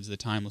words, the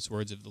timeless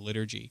words of the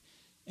liturgy.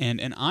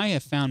 And I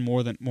have found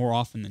more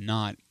often than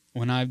not,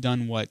 when I've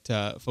done what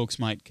folks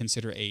might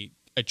consider a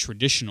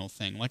traditional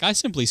thing, like I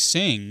simply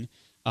sing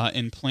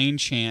in plain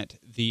chant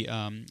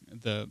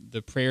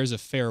the prayers of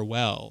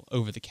farewell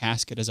over the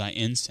casket as I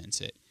incense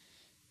it.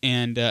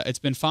 And it's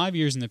been 5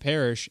 years in the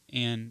parish,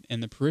 and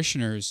the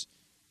parishioners,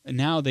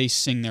 now they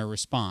sing their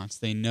response.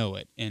 They know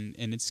it, and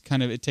it's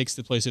kind of, it takes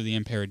the place of the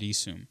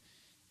Imperadisum.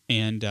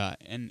 And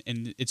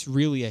it's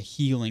really a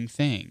healing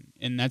thing.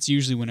 And that's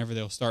usually whenever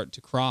they'll start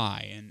to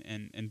cry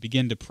and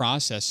begin to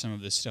process some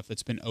of this stuff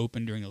that's been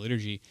opened during the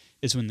liturgy,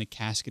 is when the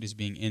casket is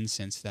being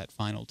incensed that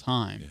final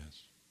time.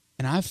 Yes.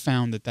 And I've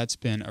found that that's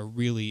been a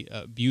really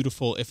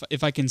beautiful,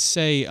 if I can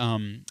say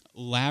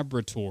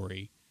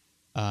laboratory,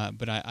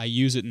 but I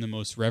use it in the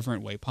most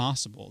reverent way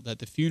possible, that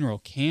the funeral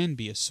can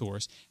be a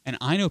source. And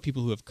I know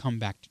people who have come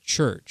back to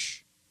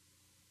church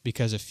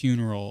because a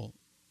funeral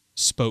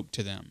spoke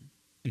to them,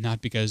 and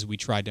not because we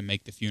tried to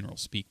make the funeral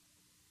speak,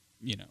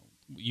 you know,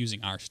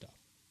 using our stuff.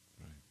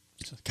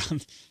 Right. So,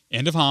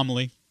 end of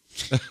homily.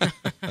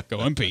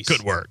 Go in peace.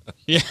 Good work.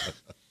 Yeah.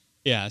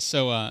 Yeah.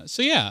 So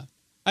yeah.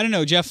 I don't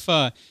know, Jeff.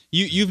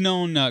 You've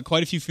known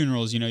quite a few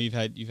funerals. You know, you've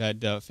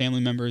had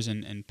family members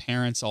and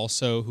parents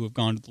also who have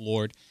gone to the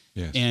Lord.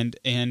 Yes.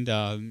 And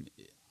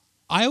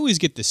I always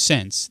get the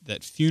sense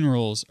that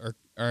funerals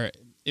are.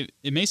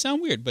 It may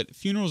sound weird, but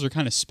funerals are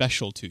kind of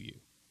special to you.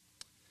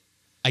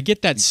 I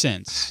get that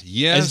sense.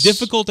 Yes. As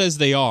difficult as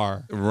they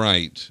are.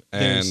 Right.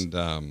 And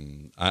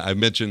I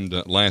mentioned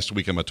last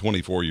week I'm a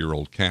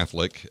 24-year-old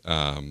Catholic,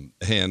 and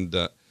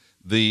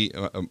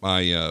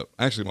my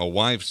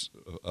wife's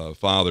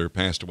father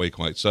passed away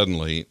quite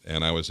suddenly,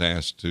 and I was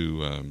asked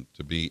to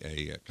be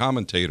a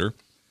commentator,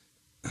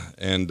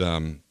 and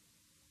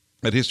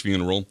at his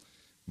funeral.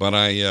 But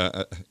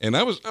I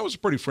was a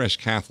pretty fresh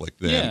Catholic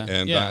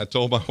then, I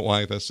told my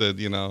wife, I said,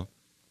 you know,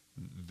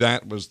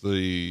 that was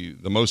the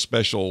most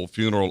special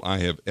funeral I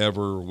have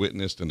ever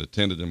witnessed and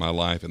attended in my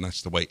life, and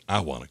that's the way I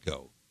want to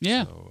go.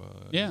 Yeah,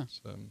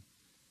 so,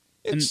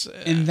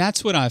 and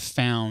that's what I've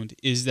found,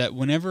 is that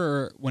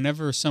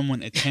whenever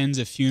someone attends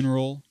a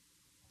funeral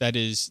that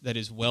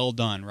is well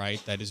done,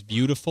 right, that is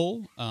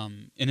beautiful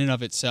in and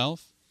of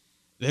itself,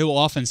 they will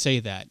often say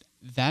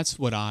that's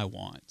what I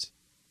want.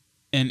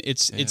 And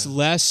it's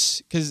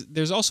less, because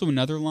there's also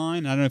another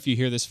line, I don't know if you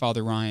hear this,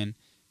 Father Ryan,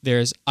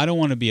 there's, I don't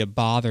want to be a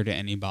bother to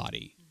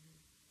anybody.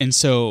 And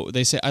so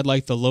they say, I'd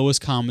like the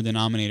lowest common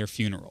denominator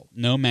funeral.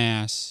 No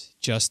mass,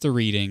 just the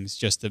readings,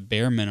 just the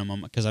bare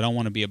minimum, because I don't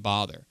want to be a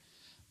bother.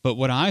 But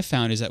what I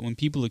found is that when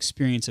people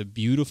experience a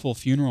beautiful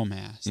funeral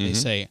mass, they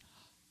say,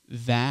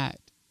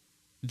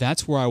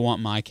 that's where I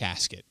want my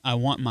casket. I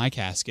want my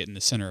casket in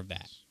the center of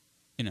that.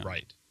 You know?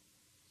 Right.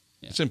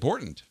 Yeah. It's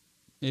important.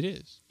 It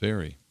is.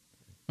 Very.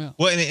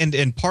 Well,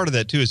 and part of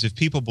that too is if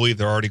people believe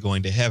they're already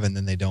going to heaven,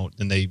 then they don't.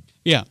 Then they,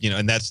 you know,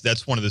 and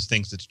that's one of those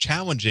things that's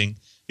challenging,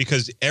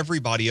 because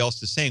everybody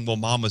else is saying, well,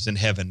 Mama's in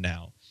heaven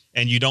now,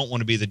 and you don't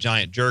want to be the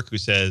giant jerk who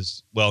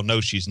says, well,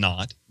 no, she's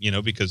not, you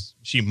know, because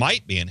she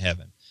might be in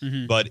heaven.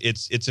 Mm-hmm. But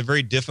it's a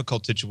very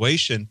difficult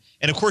situation,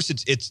 and of course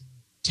it's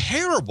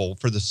terrible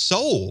for the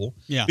soul,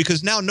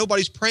 because now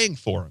nobody's praying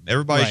for him.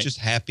 Everybody's just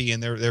happy,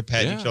 and they're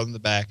patting each other on the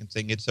back and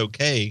saying it's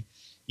okay.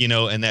 You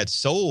know, and that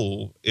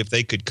soul, if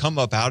they could come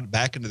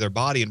back into their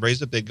body and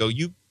raise up, they'd go,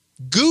 you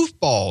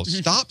goofballs,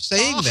 stop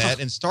saying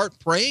that and start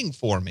praying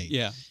for me.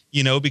 Yeah.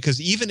 You know,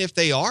 because even if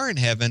they are in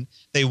heaven,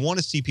 they want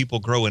to see people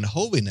grow in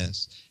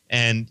holiness.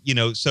 And, you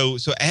know, so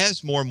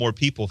as more and more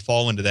people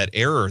fall into that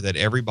error that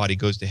everybody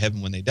goes to heaven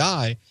when they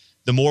die,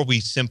 the more we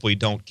simply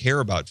don't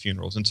care about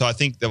funerals. And so I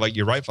think that, like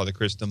you're right, Father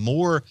Chris, the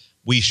more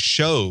we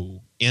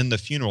show in the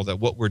funeral that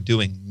what we're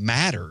doing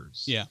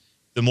matters. Yeah.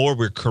 The more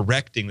we're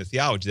correcting the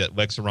theology, that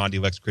lex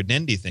orandi, lex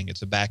credendi thing.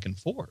 It's a back and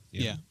forth.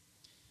 Yeah.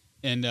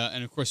 And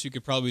of course, you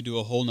could probably do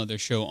a whole nother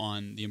show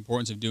on the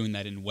importance of doing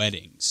that in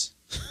weddings.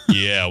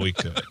 Yeah, we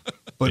could.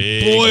 But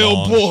boy,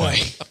 oh boy,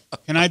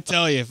 can I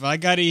tell you, if I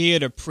got to hear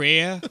the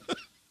prayer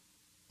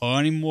or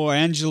any more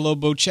Angelo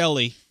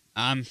Bocelli,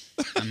 I'm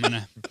going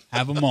to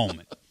have a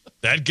moment.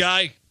 That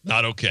guy,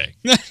 not okay.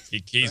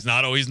 He's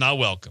not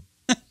welcome.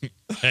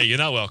 Hey, you're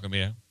not welcome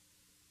here.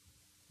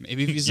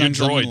 Maybe if he's on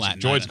droids. Latin,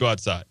 droids go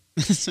outside.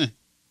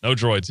 No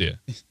droids here.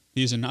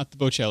 These are not the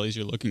Bocellis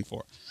you're looking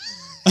for.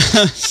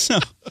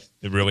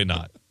 They're really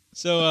not.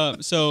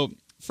 So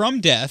from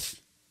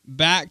death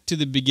back to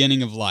the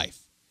beginning of life.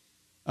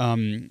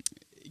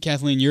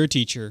 Kathleen, you're a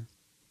teacher.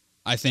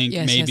 I think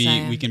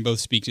maybe we can both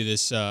speak to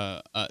this.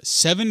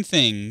 7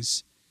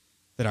 things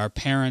that our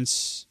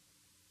parents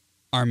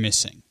are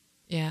missing.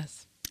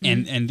 Yes.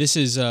 And this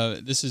is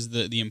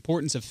the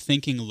importance of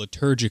thinking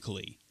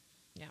liturgically.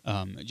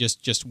 Yeah.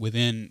 Just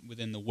within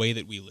the way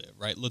that we live,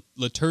 right?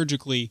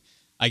 Liturgically,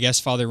 I guess,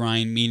 Father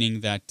Ryan,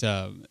 meaning that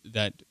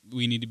that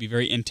we need to be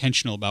very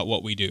intentional about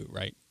what we do,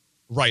 right?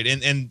 Right,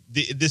 and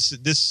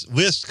this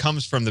list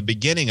comes from the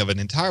beginning of an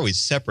entirely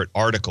separate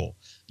article,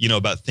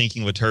 about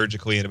thinking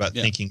liturgically and about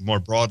thinking more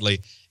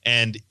broadly.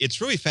 And it's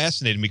really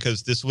fascinating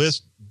because this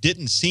list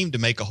didn't seem to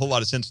make a whole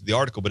lot of sense with the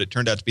article, but it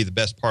turned out to be the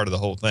best part of the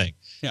whole thing.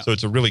 Yeah. So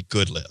it's a really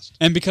good list.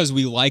 And because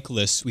we like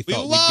lists, we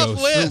thought we'd go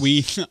through.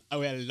 We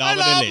love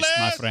the list,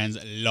 my friends.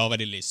 Love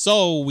the list.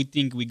 So we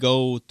think we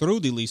go through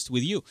the list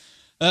with you.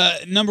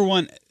 Number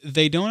 1,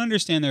 they don't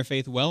understand their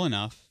faith well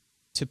enough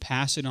to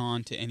pass it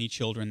on to any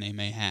children they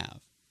may have.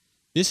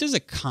 This is a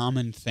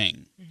common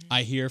thing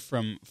I hear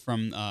from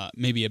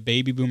maybe a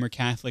baby boomer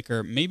Catholic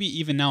or maybe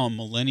even now a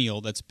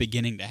millennial that's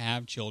beginning to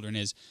have children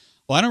is,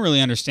 well, I don't really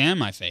understand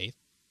my faith,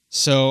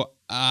 so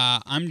I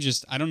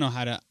don't know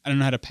how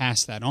to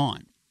pass that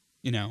on,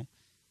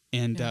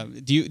 And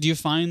do you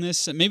find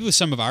this maybe with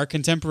some of our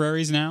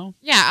contemporaries now?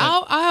 Yeah,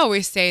 I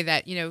always say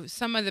that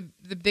some of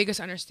the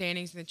biggest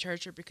understandings in the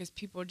church are because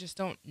people just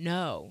don't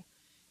know,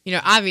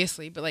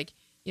 obviously, but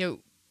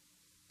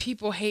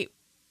people hate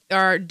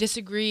or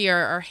disagree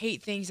or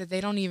hate things that they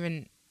don't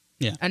even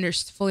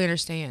fully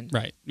understand.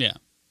 Right. Yeah.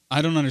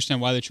 I don't understand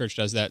why the church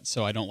does that,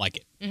 so I don't like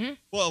it. Mm-hmm.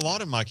 Well, a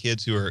lot of my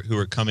kids who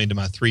are coming to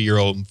my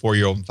 3-year-old and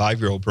 4-year-old and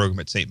 5-year-old program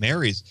at St.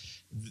 Mary's,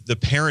 the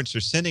parents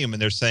are sending them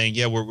and they're saying,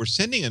 yeah, we're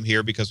sending them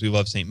here because we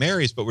love St.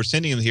 Mary's, but we're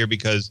sending them here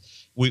because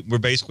we're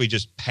basically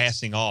just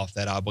passing off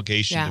that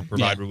obligation to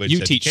provide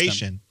religious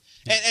education.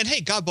 And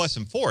hey, God bless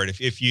them for it.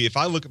 If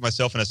I look at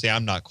myself and I say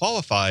I'm not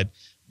qualified,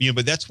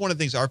 but that's one of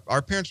the things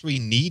our parents really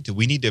need to.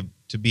 We need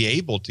to be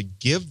able to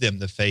give them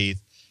the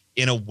faith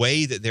in a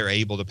way that they're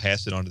able to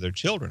pass it on to their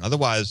children.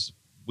 Otherwise,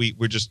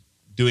 we're just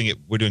doing it.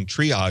 We're doing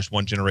triage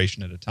one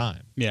generation at a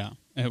time. Yeah,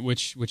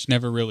 which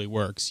never really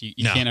works.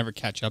 You can't ever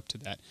catch up to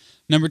that.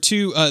 Number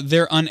 2,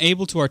 they're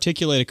unable to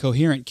articulate a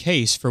coherent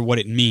case for what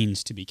it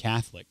means to be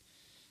Catholic.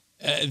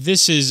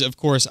 This is, of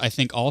course, I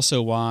think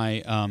also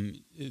why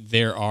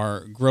there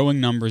are growing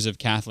numbers of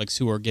Catholics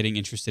who are getting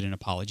interested in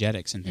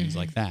apologetics and things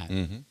like that.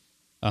 Mm-hmm.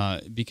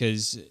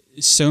 Because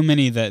so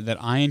many that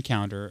I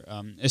encounter,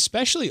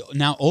 especially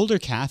now older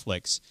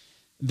Catholics,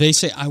 they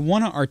say, I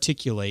want to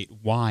articulate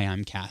why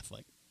I'm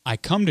Catholic. I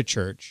come to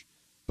church,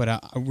 but I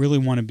really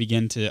want to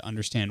begin to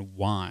understand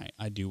why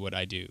I do what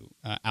I do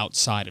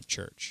outside of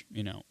church,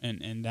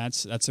 and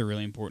that's a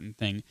really important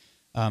thing.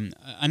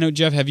 I know,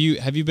 Jeff, have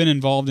you been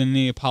involved in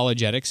any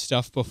apologetic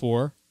stuff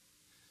before?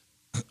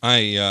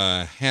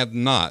 I had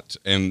not,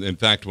 and in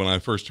fact, when I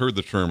first heard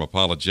the term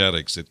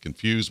apologetics, it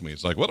confused me.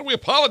 It's like, what are we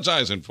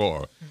apologizing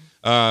for?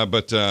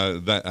 But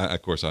that,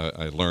 of course,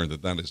 I learned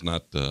that is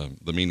not the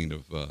meaning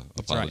of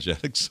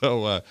apologetics.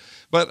 Right.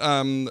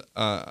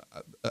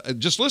 So,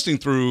 just listening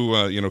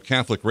through,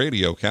 Catholic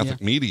radio,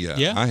 Catholic media,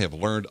 I have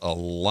learned a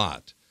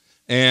lot,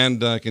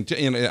 and I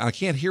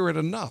can't hear it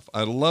enough.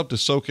 I love to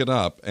soak it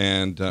up,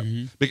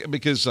 and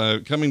because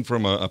coming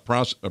from a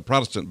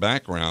Protestant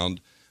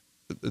background.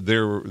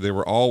 There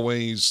were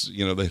always,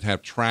 they'd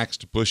have tracts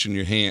to push in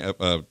your hand,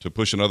 to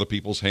push in other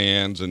people's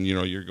hands, and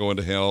you're going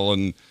to hell,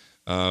 and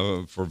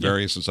for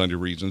various and sundry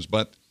reasons.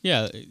 But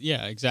yeah,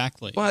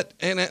 exactly. But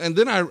and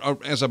then I,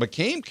 as I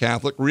became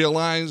Catholic,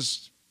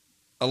 realized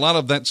a lot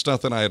of that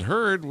stuff that I had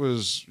heard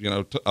was,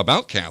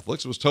 about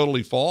Catholics was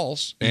totally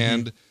false,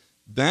 and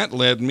that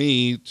led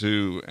me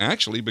to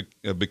actually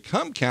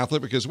become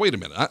Catholic. Because wait a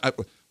minute,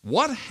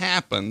 what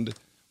happened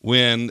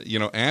when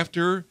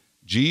after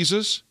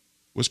Jesus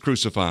was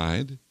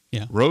crucified,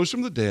 rose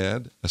from the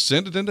dead,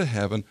 ascended into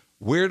heaven?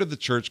 Where did the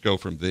church go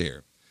from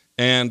there?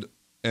 And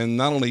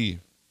not only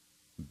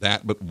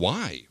that, but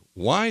why?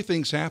 Why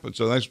things happen.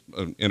 So that's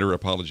enter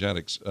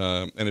apologetics.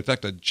 And in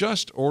fact, I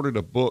just ordered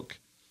a book.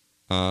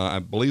 I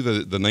believe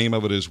the name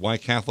of it is Why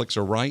Catholics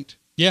Are Right.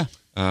 Yeah.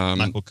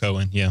 Michael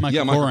Cohen. Yeah.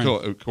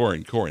 Michael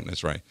Cohen.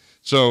 That's right.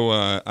 So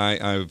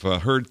I've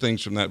heard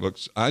things from that book.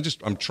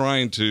 I'm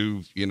trying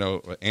to,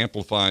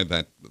 amplify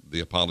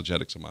the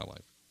apologetics of my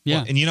life.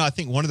 Yeah. Well, and, I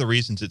think one of the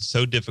reasons it's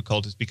so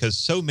difficult is because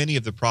so many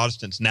of the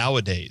Protestants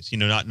nowadays,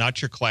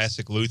 not your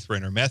classic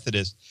Lutheran or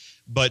Methodist,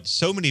 but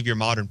so many of your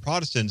modern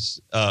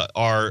Protestants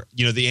are,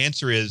 the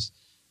answer is,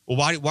 well,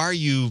 why are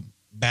you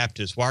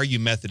Baptist? Why are you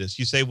Methodist?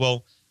 You say,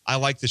 well, I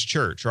like this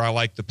church, or I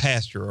like the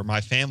pastor, or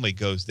my family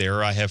goes there,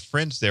 or I have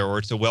friends there, or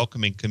it's a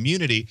welcoming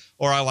community,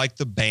 or I like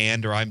the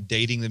band, or I'm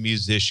dating the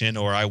musician,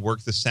 or I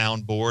work the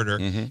soundboard, or,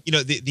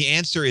 the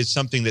answer is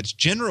something that's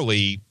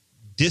generally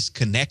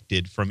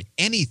disconnected from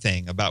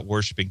anything about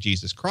worshiping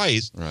Jesus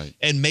Christ. Right.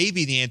 And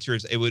maybe the answer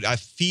is I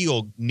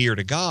feel near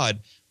to God,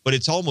 but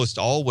it's almost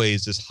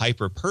always this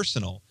hyper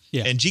personal.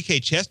 Yeah. And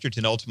G.K.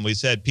 Chesterton ultimately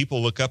said,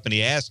 people look up and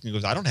he asks, and he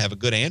goes, I don't have a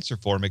good answer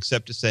for him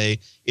except to say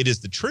it is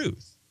the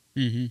truth.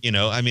 And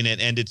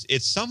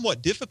it's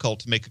somewhat difficult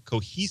to make a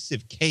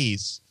cohesive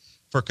case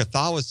for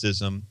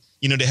Catholicism,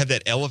 to have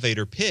that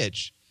elevator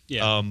pitch.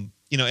 Yeah.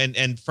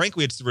 And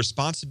frankly, it's the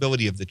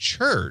responsibility of the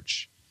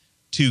church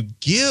to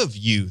give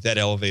you that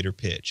elevator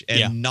pitch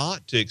and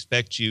not to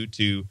expect you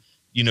to,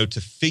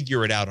 to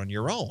figure it out on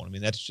your own. I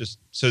mean, that's just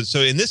so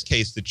in this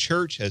case, the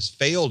church has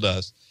failed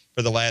us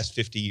for the last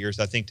 50 years,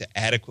 I think, to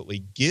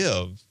adequately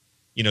give,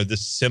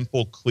 this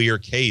simple, clear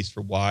case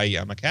for why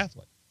I'm a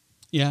Catholic.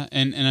 Yeah.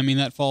 And I mean,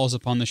 that falls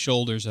upon the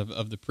shoulders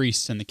of the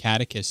priests and the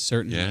catechists,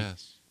 certainly,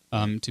 Yes.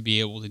 To be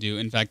able to do.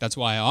 In fact, that's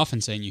why I often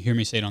say, and you hear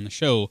me say it on the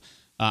show,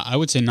 I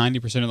would say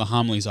 90% of the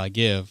homilies I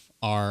give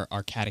are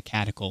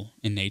catechetical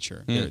in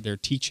nature. They're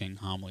teaching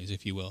homilies,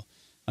 if you will,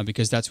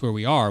 because that's where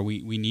we are.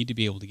 We need to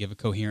be able to give a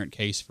coherent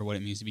case for what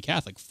it means to be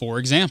Catholic. For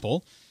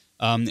example,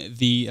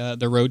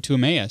 the road to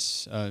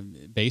Emmaus,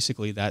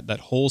 basically that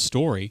whole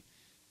story,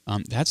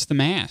 that's the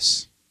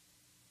Mass.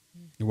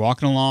 You're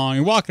walking along,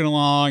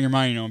 you're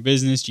minding your own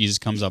business. Jesus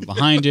comes up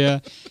behind you.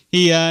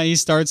 He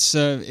starts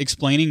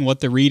explaining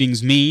what the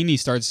readings mean. He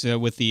starts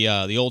with the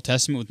Old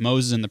Testament with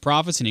Moses and the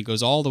prophets, and he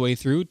goes all the way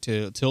through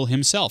till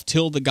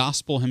the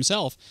gospel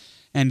himself.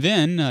 And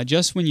then,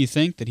 just when you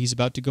think that he's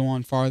about to go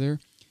on farther,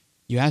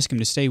 you ask him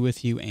to stay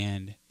with you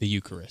and the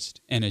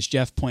Eucharist. And as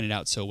Jeff pointed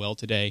out so well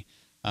today,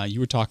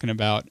 you were talking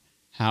about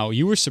how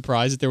you were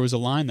surprised that there was a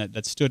line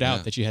that stood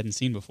out that you hadn't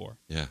seen before.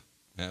 Yeah.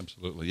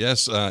 Absolutely.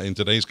 Yes, in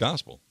today's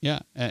gospel. Yeah,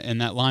 and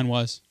that line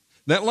was?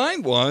 That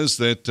line was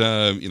that,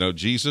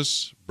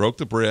 Jesus broke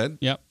the bread.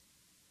 Yep.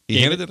 He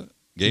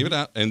gave it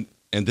out, and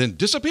then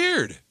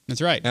disappeared. That's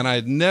right. And I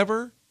had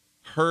never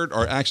heard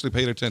or actually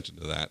paid attention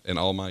to that in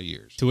all my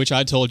years. To which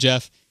I told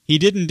Jeff, he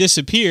didn't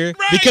disappear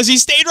because he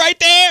stayed right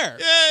there.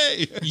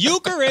 Yay!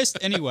 Eucharist.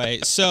 Anyway,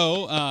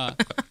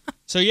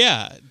 So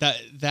yeah,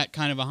 that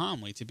kind of a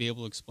homily, to be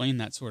able to explain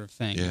that sort of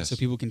thing, so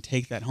people can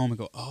take that home and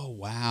go, oh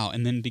wow,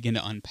 and then begin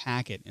to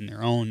unpack it in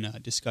their own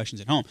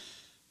discussions at home.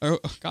 Oh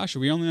gosh, are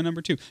we only on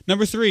number 2?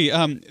 Number 3,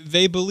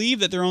 they believe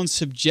that their own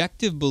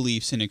subjective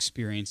beliefs and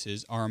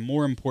experiences are a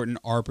more important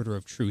arbiter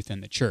of truth than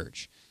the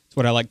church. It's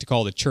what I like to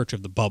call the church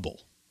of the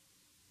bubble.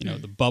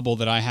 The bubble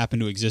that I happen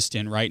to exist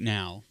in right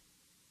now,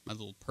 my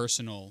little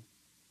personal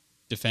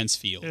defense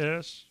field.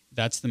 Yes.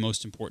 That's the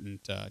most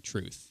important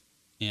truth.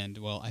 And,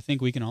 well, I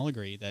think we can all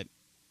agree that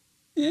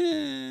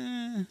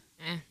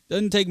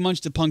doesn't take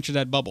much to puncture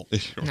that bubble.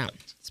 No,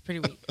 it's pretty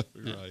weak.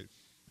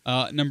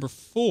 Right. Number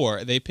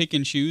 4, they pick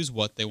and choose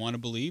what they want to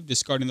believe,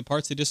 discarding the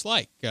parts they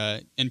dislike,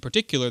 in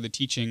particular the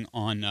teaching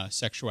on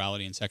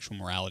sexuality and sexual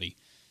morality.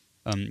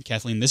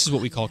 Kathleen, this is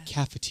what we call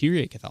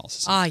cafeteria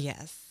Catholicism. Ah,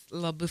 yes. A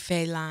little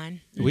buffet line.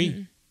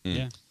 Oui.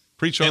 Yeah.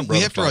 Preach on, and we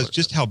have to realize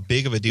just how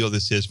big of a deal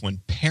this is when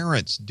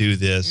parents do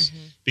this,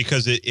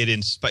 because it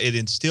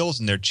instills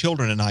in their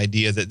children an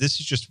idea that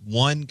this is just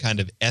one kind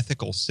of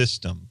ethical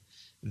system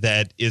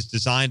that is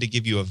designed to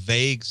give you a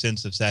vague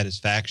sense of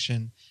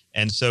satisfaction.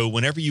 And so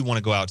whenever you want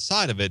to go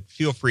outside of it,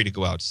 feel free to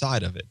go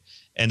outside of it.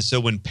 And so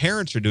when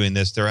parents are doing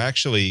this, they're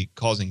actually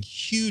causing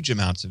huge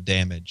amounts of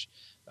damage.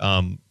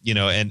 And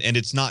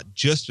it's not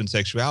just in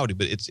sexuality,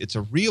 but it's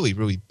a really,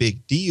 really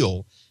big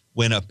deal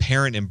when a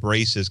parent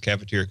embraces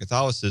cafeteria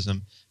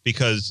Catholicism,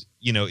 because,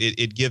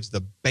 it gives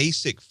the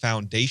basic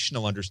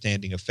foundational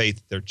understanding of faith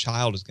that their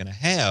child is going to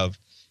have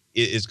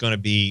is going to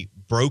be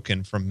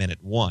broken from minute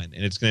one.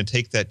 And it's going to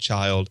take that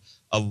child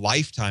a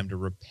lifetime to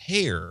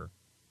repair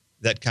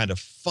that kind of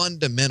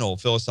fundamental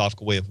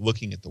philosophical way of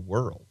looking at the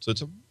world. So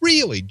it's a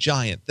really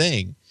giant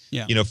thing,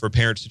 for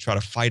parents to try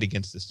to fight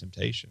against this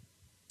temptation.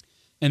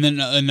 And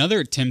then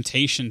another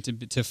temptation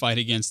to fight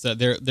against that,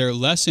 they're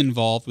less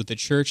involved with the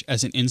church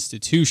as an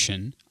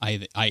institution,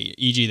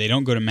 e.g. they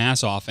don't go to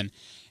Mass often,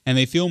 and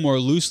they feel more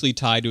loosely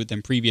tied to it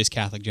than previous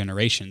Catholic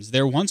generations.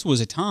 There once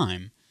was a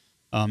time,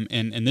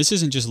 and this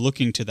isn't just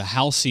looking to the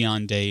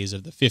halcyon days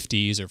of the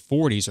 50s or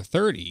 40s or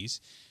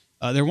 30s,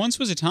 there once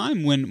was a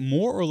time when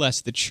more or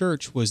less the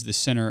church was the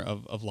center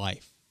of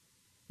life.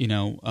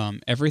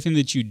 Everything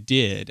that you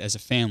did as a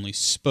family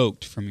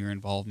spoke from your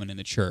involvement in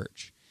the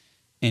church.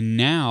 And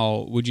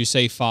now, would you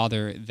say,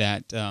 Father,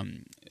 that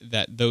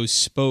that those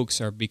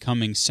spokes are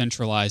becoming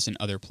centralized in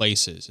other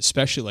places,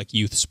 especially like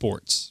youth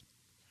sports?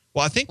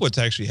 Well, I think what's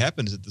actually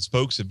happened is that the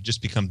spokes have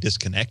just become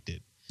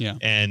disconnected. Yeah.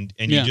 And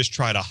you just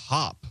try to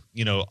hop,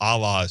 a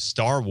la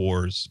Star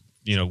Wars,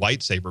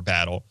 lightsaber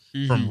battle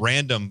from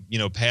random,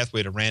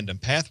 pathway to random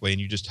pathway,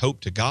 and you just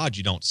hope to God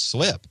you don't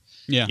slip.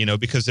 Yeah.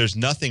 Because there's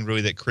nothing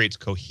really that creates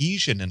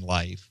cohesion in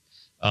life.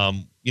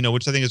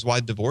 Which I think is why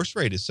the divorce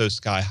rate is so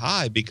sky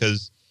high,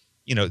 because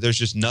there's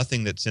just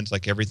nothing that seems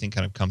like everything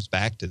kind of comes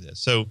back to this.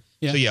 So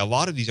a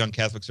lot of these young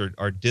Catholics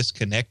are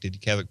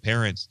disconnected, Catholic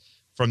parents,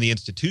 from the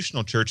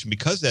institutional church. And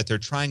because of that, they're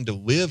trying to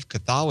live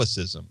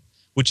Catholicism,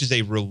 which is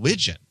a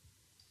religion,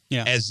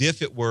 as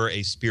if it were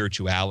a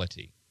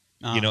spirituality,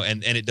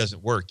 and it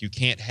doesn't work. You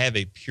can't have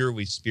a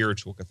purely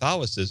spiritual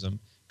Catholicism,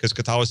 because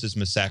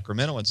Catholicism is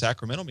sacramental, and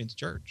sacramental means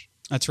church.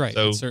 That's right.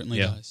 So, it certainly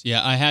does.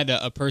 Yeah, I had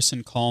a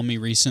person call me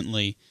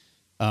recently,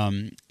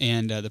 and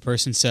the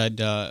person said,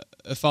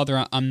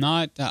 Father, I'm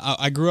not,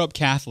 I grew up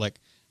Catholic,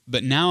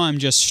 but now I'm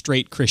just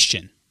straight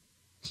Christian.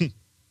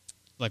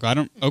 Like, I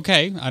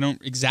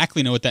don't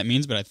exactly know what that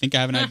means, but I think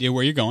I have an idea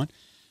where you're going.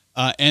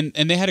 And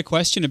they had a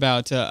question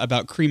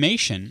about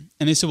cremation,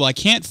 and they said, well, I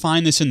can't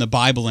find this in the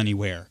Bible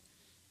anywhere,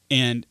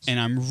 and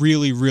I'm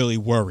really, really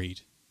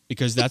worried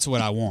because that's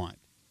what I want.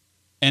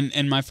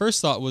 And my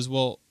first thought was,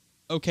 well,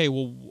 okay,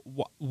 well,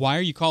 why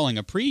are you calling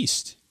a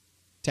priest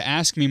to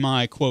ask me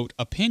my, quote,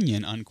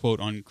 opinion, unquote,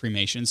 on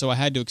cremation? So I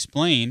had to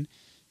explain,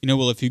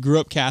 well, if you grew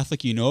up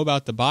Catholic, you know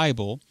about the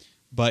Bible,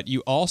 but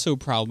you also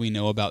probably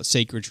know about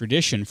sacred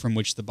tradition from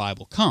which the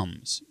Bible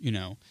comes,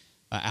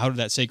 out of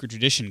that sacred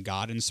tradition,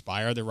 God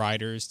inspired the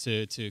writers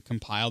to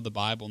compile the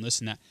Bible and this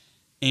and that.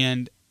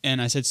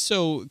 And I said,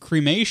 so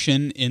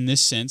cremation in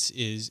this sense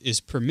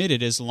is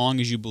permitted as long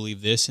as you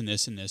believe this and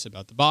this and this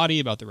about the body,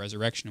 about the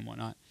resurrection and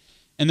whatnot.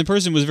 And the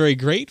person was very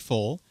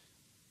grateful,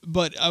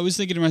 but I was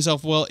thinking to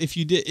myself, well, if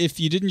you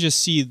didn't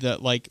just see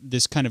that, like,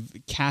 this kind of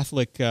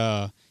Catholic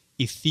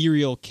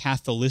ethereal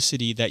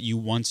Catholicity that you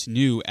once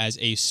knew as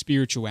a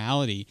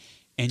spirituality,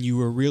 and you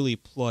were really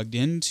plugged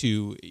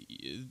into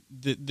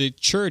the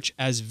church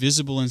as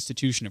visible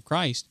institution of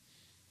Christ,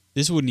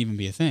 this wouldn't even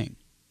be a thing.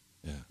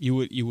 Yeah.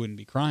 You wouldn't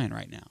be crying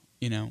right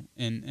now,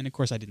 And of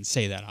course, I didn't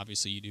say that.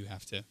 Obviously, you do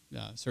have to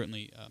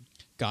certainly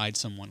guide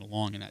someone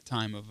along in that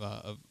time of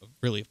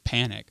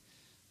panic.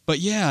 But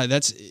yeah,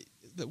 that's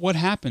what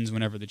happens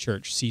whenever the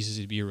church ceases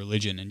to be a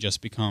religion and just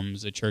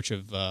becomes a church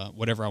of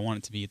whatever I want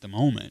it to be at the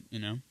moment,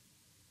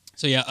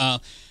 So yeah,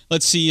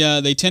 let's see.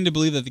 They tend to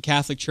believe that the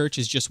Catholic Church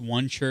is just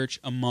one church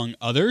among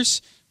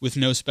others with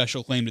no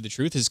special claim to the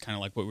truth. This is kind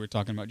of like what we were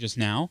talking about just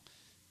now.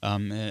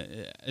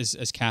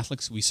 As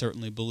Catholics, we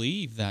certainly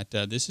believe that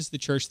this is the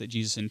church that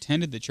Jesus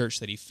intended, the church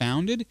that he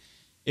founded.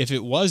 If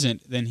it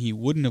wasn't, then he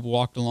wouldn't have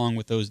walked along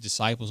with those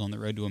disciples on the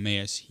road to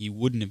Emmaus. He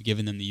wouldn't have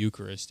given them the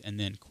Eucharist and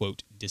then,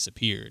 quote,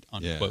 disappeared,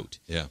 unquote.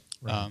 Yeah.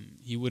 Right.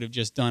 He would have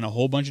just done a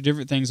whole bunch of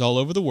different things all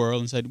over the world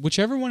and said,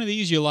 whichever one of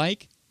these you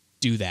like,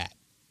 do that.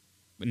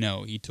 But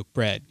no, he took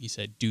bread. He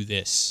said, do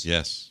this.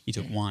 Yes. He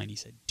took wine. He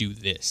said, do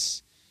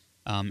this.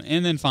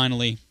 And then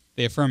finally,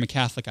 they affirm a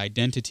Catholic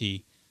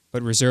identity,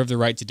 but reserve the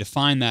right to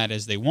define that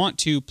as they want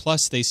to.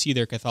 Plus, they see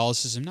their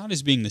Catholicism not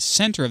as being the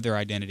center of their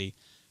identity,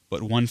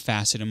 but one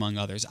facet among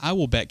others. I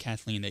will bet,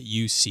 Kathleen, that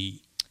you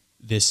see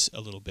this a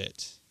little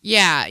bit.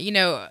 Yeah,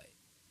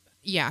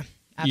 yeah,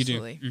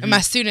 absolutely. Mm-hmm. And my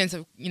students,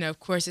 of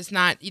course, it's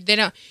not, they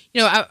don't,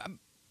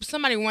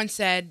 somebody once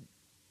said,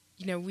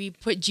 we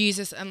put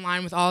Jesus in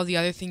line with all the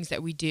other things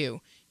that we do.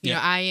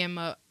 I am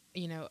a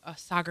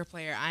soccer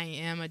player. I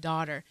am a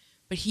daughter.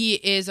 But he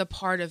is a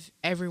part of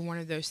every one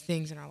of those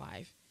things in our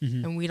life.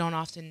 Mm-hmm. And we don't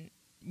often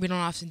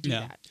do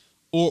that.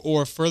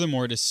 Or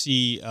furthermore, to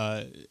see,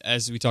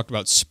 as we talked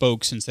about,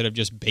 spokes instead of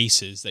just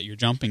bases that you're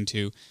jumping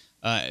to,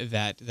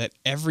 that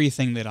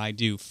everything that I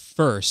do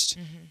first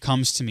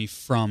comes to me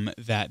from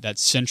that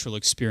central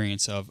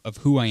experience of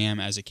who I am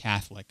as a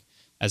Catholic,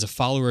 as a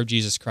follower of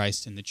Jesus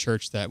Christ in the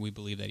church that we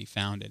believe that he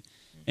founded.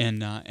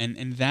 And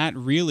that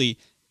really,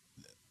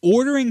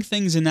 ordering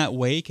things in that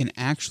way can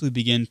actually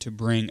begin to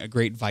bring a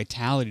great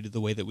vitality to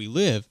the way that we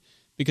live.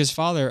 Because,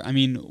 Father,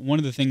 one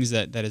of the things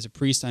that as a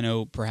priest I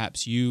know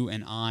perhaps you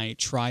and I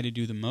try to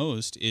do the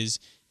most is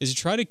to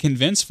try to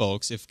convince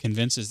folks, if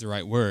convince is the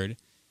right word,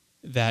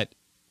 that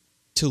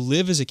to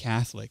live as a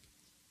Catholic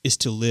is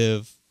to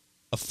live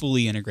a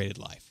fully integrated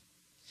life.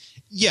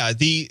 Yeah,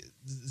 the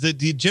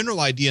general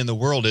idea in the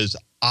world is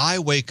I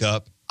wake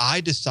up,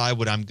 I decide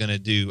what I'm going to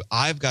do,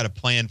 I've got a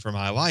plan for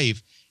my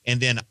life, and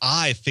then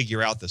I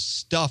figure out the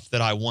stuff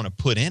that I want to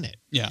put in it.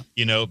 Yeah.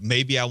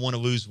 Maybe I want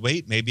to lose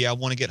weight. Maybe I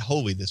want to get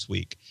holy this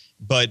week.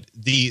 But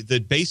the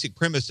basic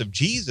premise of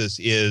Jesus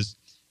is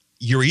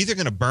you're either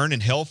going to burn in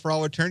hell for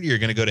all eternity or you're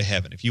going to go to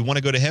heaven. If you want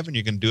to go to heaven,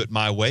 you're going to do it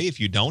my way. If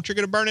you don't, you're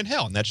going to burn in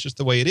hell. And that's just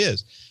the way it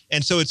is.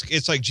 And so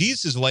it's like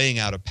Jesus is laying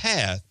out a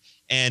path.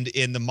 And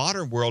in the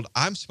modern world,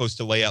 I'm supposed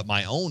to lay out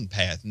my own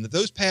path. And if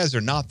those paths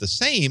are not the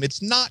same,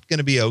 it's not going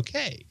to be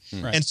okay.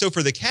 Right. And so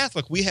for the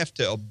Catholic, we have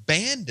to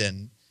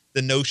abandon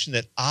the notion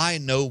that I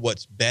know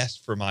what's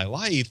best for my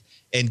life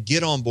and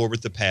get on board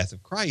with the path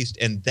of Christ.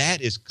 And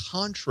that is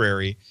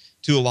contrary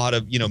to a lot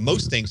of,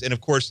 most things. And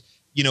of course,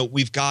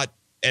 we've got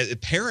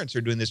parents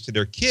are doing this to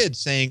their kids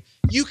saying,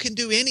 you can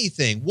do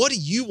anything. What do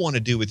you want to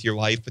do with your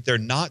life? But they're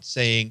not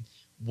saying,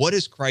 what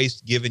has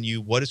Christ given you?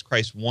 What does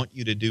Christ want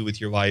you to do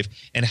with your life?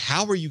 And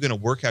how are you going to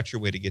work out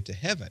your way to get to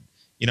heaven?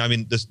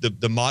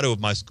 The motto of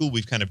my school,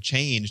 we've kind of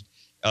changed.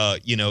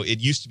 It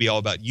used to be all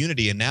about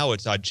unity, and now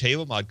it's ad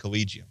caelum ad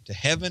collegium, to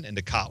heaven and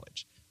to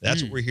college.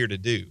 That's what we're here to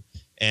do.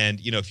 And,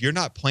 if you're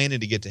not planning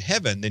to get to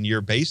heaven, then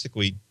you're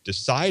basically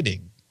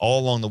deciding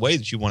all along the way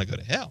that you want to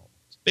go to hell.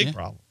 It's a big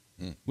problem.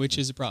 Which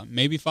is a problem.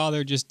 Maybe,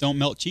 Father, just don't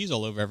melt cheese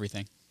all over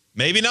everything.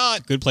 Maybe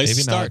not. Good place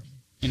to start,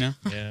 Yeah,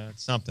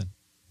 it's something.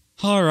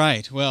 All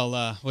right.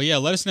 Well, yeah,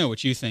 let us know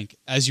what you think,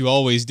 as you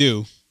always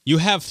do. You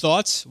have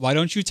thoughts? Why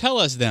don't you tell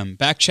us them?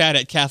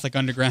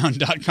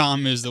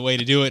 Backchat@catholicunderground.com is the way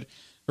to do it.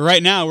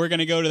 Right now, we're going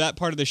to go to that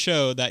part of the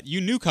show that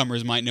you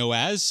newcomers might know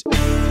as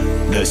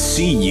the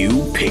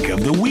CU Pick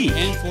of the Week.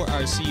 And for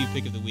our CU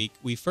Pick of the Week,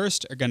 we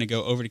first are going to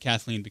go over to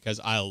Kathleen because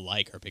I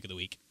like her Pick of the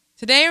Week.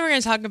 Today we're going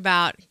to talk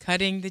about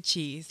cutting the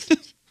cheese.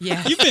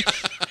 Yes.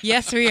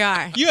 Yes, we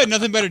are. You had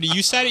nothing better to do.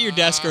 You sat at your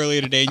desk earlier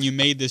today and you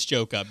made this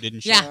joke up,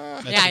 didn't you?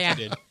 Yeah. That's what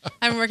you did.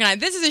 I'm working on it.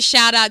 This is a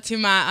shout out to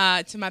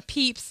my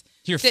peeps.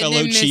 Your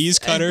fellow cheese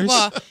cutters?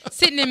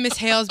 Sitting in Miss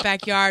Hale's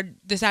backyard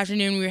this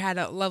afternoon, we had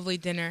a lovely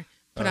dinner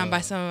put on by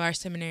some of our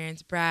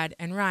seminarians, Brad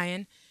and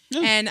Ryan.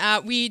 Yeah.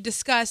 And we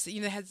discussed, they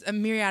had a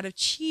myriad of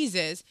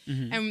cheeses,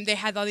 and they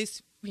had all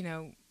these,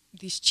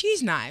 these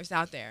cheese knives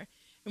out there.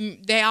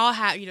 And they all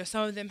have,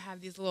 some of them have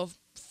these little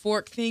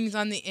fork things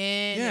on the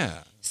end.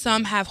 Yeah.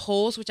 Some have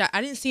holes, which I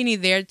didn't see any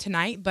there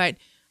tonight, but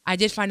I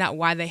did find out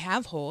why they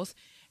have holes.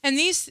 And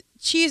these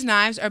cheese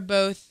knives are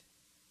both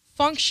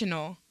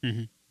functional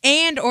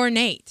and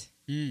ornate.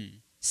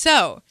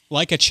 So,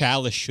 like a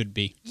chalice should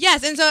be.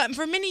 Yes, and so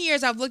for many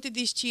years I've looked at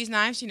these cheese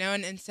knives,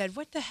 and said,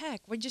 "What the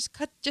heck? We just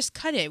cut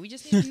it. We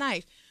just need a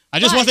knife." I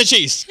just want the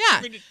cheese.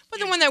 Yeah, but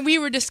the one that we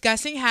were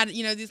discussing had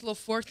these little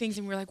fork things,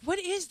 and we were like, "What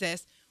is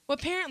this?" Well,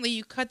 apparently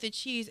you cut the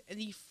cheese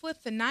and you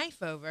flip the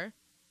knife over,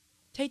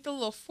 take the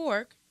little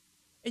fork,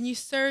 and you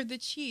serve the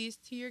cheese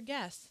to your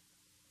guests.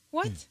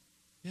 What?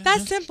 Yeah,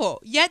 that's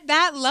simple, yet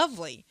that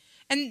lovely.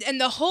 And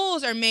the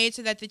holes are made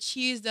so that the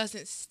cheese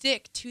doesn't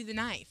stick to the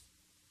knife.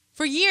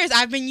 For years,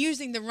 I've been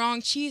using the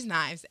wrong cheese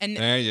knives, and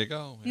there you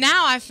go.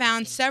 Now I've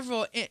found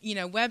several,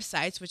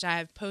 websites which I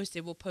have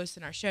posted. We'll post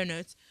in our show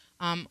notes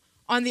on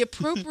the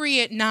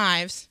appropriate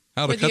knives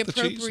for the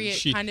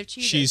appropriate kind of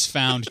cheese. She's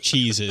found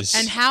cheeses,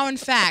 and how, in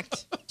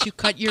fact, to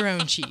cut your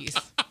own cheese.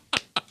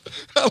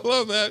 I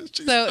love that.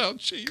 She's found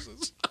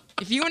cheeses.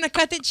 If you want to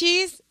cut the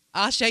cheese,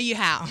 I'll show you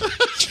how.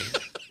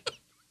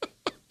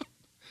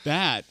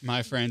 That,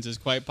 my friends, is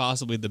quite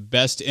possibly the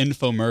best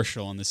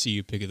infomercial on the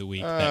CU Pick of the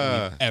Week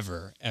that we've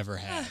ever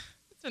had.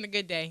 It's been a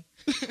good day.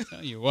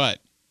 Tell you what,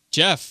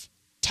 Jeff,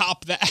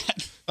 top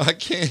that. I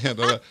can't.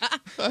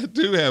 I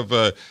do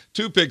have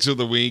 2 picks of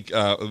the week.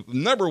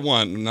 Number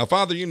one, now,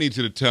 Father, you need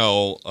to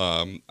tell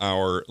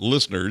our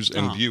listeners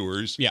and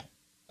viewers. Yeah.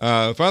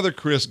 Father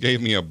Chris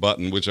gave me a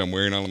button, which I'm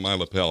wearing on my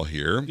lapel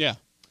here. Yeah.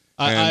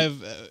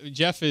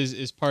 Jeff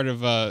is part of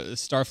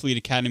Starfleet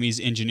Academy's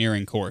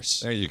engineering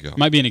course. There you go.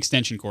 Might be an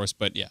extension course,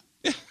 but yeah,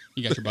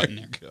 you got your button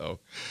there. Go.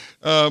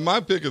 My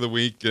pick of the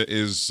week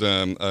is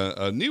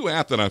a new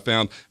app that I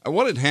found.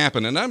 What had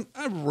happened, and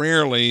I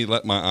rarely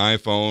let my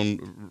iPhone,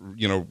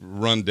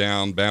 run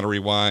down battery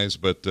wise,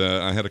 but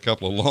I had a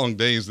couple of long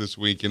days this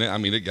week, and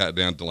it got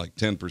down to like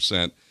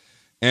 10%.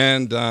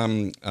 And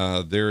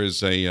there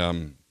is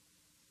a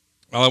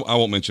I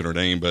won't mention her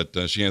name,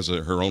 but she has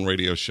her own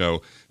radio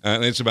show,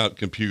 and it's about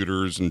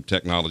computers and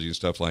technology and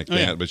stuff like that.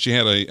 Yeah. But she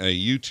had a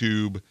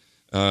YouTube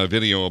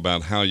video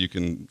about how you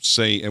can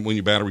and when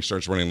your battery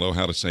starts running low,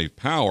 how to save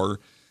power.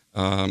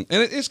 And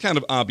it's kind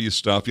of obvious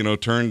stuff,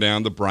 turn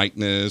down the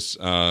brightness,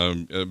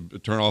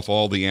 turn off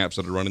all the apps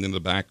that are running in the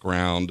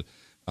background.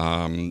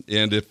 And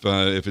if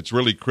it's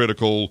really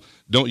critical,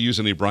 don't use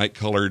any bright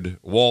colored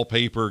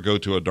wallpaper, go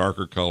to a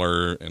darker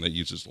color, and it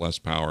uses less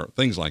power,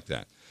 things like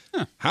that.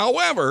 Huh.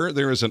 However,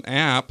 there is an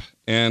app,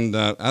 and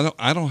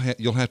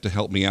you'll have to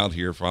help me out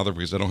here, Father,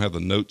 because I don't have the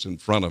notes in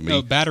front of me.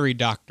 No, Battery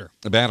Doctor.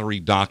 A Battery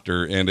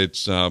Doctor, and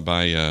it's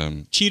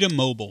by Cheetah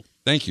Mobile.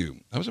 Thank you.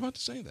 I was about to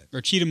say that.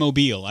 Or Cheetah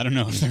Mobile. I don't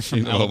know if they're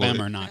from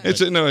Alabama or not.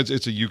 It's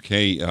a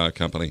UK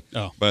company.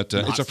 Oh, but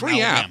it's a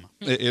free app.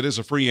 It is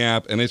a free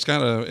app, and it's got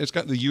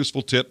the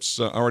useful tips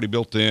already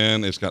built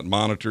in. It's got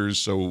monitors,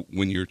 so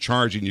when you're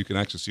charging, you can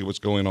actually see what's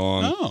going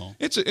on. Oh,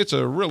 it's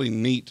a really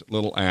neat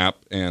little app,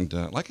 and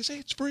like I say,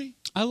 it's free.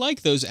 I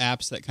like those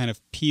apps that kind of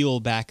peel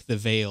back the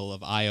veil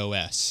of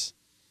iOS,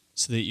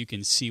 so that you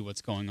can see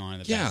what's going on in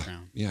the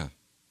background. Yeah.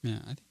 I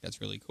think that's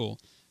really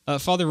cool.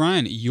 Father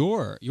Ryan,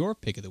 your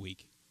pick of the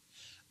week.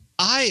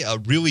 I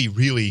really,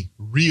 really,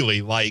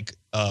 really like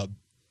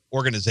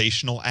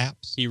organizational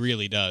apps. He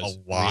really does.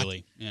 A lot.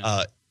 Really.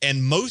 Yeah.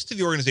 And most of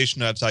the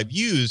organizational apps I've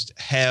used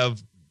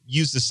have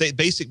used the same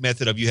basic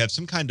method of you have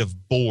some kind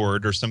of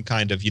board or some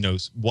kind of,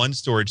 one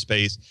storage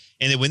space.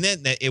 And then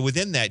within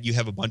that, you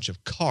have a bunch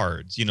of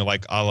cards,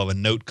 like a la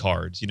note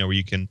cards, where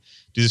you can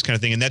do this kind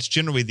of thing. And that's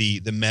generally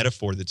the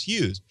metaphor that's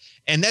used.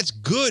 And that's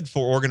good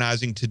for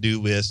organizing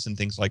to-do lists and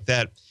things like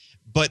that.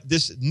 But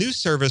this new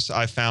service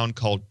I found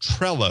called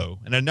Trello,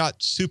 and I'm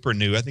not super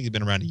new. I think it's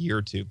been around a year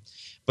or two.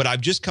 But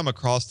I've just come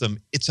across them.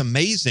 It's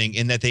amazing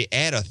in that they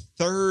add a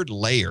third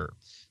layer.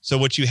 So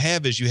what you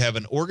have is you have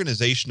an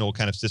organizational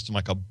kind of system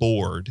like a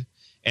board,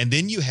 and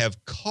then you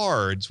have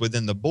cards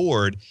within the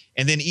board,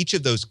 and then each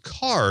of those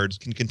cards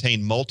can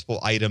contain multiple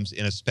items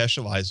in a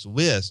specialized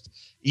list,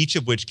 each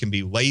of which can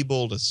be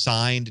labeled,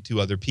 assigned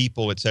to other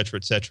people, et cetera,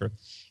 et cetera.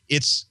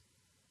 It's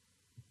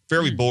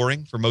fairly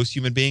boring for most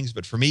human beings,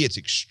 but for me, it's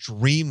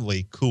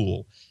extremely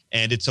cool.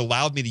 And it's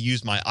allowed me to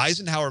use my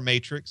Eisenhower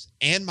matrix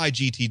and my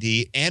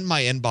GTD and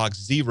my Inbox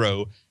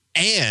Zero,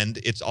 and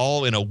it's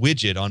all in a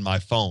widget on my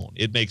phone.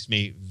 It makes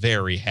me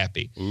very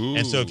happy. Ooh.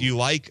 And so if you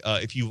like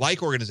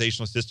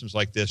organizational systems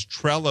like this,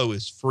 Trello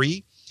is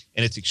free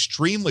and it's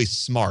extremely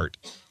smart.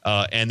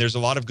 And there's a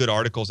lot of good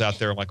articles out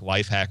there like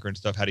Lifehacker and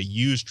stuff how to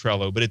use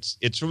Trello, but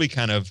it's really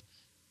kind of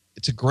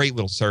it's a great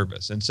little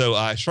service. And so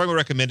I strongly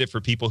recommend it for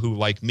people who,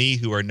 like me,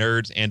 who are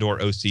nerds and or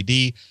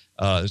OCD.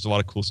 There's a lot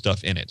of cool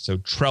stuff in it. So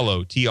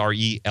Trello,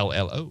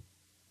 Trello.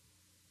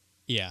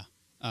 Yeah.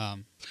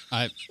 I'm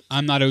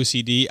not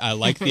OCD. I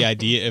like the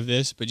idea of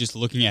this, but just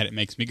looking at it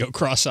makes me go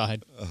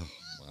cross-eyed. Oh,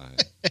 my.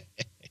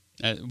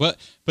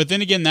 But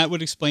then again, that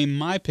would explain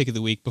my pick of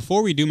the week.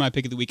 Before we do my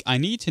pick of the week, I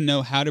need to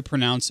know how to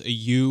pronounce a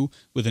U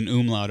with an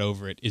umlaut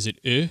over it. Is it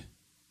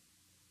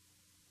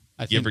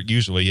I think,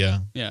 usually,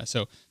 yeah. Yeah.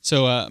 So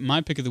my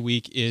pick of the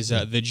week is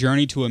 "The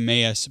Journey to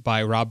Emmaus"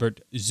 by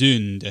Robert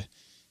Zund,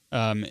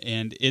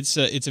 and it's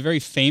a very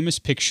famous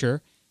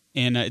picture,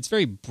 and it's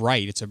very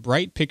bright. It's a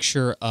bright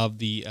picture of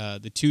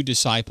the two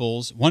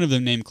disciples. One of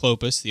them named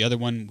Clopas, the other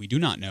one we do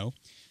not know.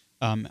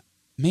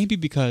 Maybe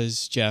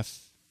because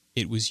Jeff,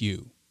 it was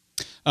you,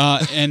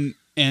 and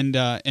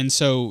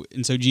so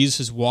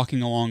Jesus is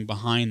walking along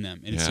behind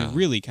them, and it's a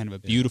really kind of a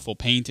beautiful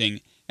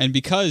painting. And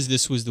because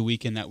this was the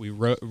weekend that we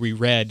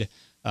read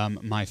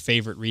my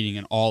favorite reading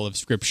in all of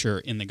Scripture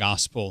in the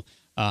Gospel,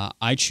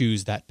 I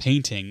choose that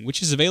painting,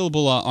 which is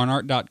available on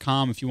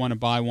art.com if you want to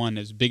buy one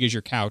as big as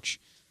your couch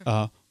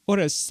or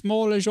as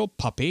small as your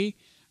puppy.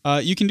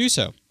 You can do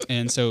so.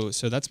 And so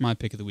that's my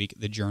pick of the week,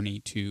 The Journey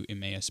to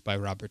Emmaus by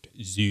Robert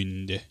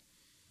Zund.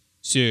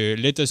 So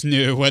let us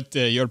know what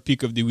your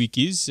pick of the week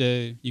is.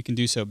 You can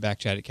do so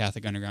backchat at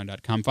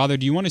CatholicUnderground.com. Father,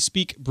 do you want to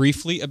speak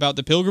briefly about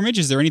the pilgrimage?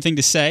 Is there anything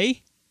to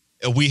say?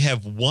 We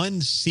have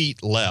one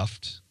seat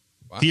left.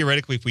 Wow.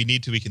 Theoretically, if we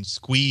need to, we can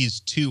squeeze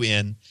 2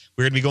 in.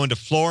 We're going to be going to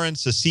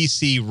Florence,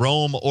 Assisi,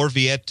 Rome,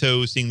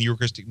 Orvieto, seeing the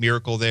Eucharistic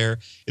miracle there.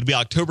 It'll be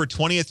October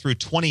 20th through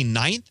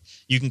 29th.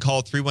 You can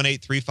call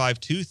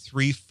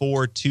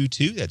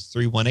 318-352-3422. That's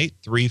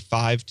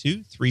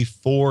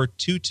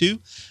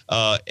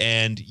 318-352-3422.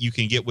 And you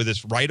can get with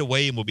us right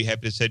away, and we'll be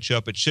happy to set you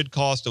up. It should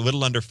cost a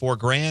little under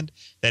 $4,000.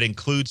 That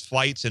includes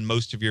flights and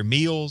most of your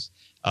meals.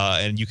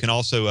 And you can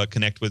also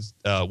connect with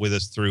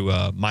us through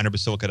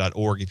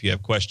minorbasilica.org if you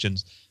have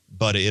questions.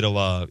 But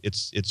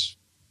it's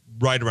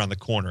right around the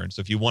corner, and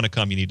so if you want to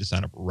come, you need to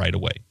sign up right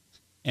away.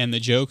 And the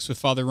jokes with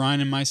Father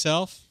Ryan and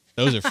myself,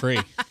 those are free.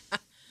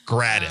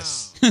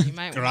 Gratis. Oh, you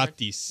might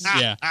Gratis.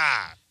 Yeah.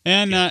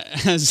 And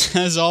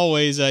as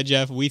always,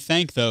 Jeff, we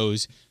thank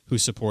those who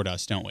support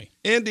us, don't we?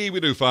 Indeed,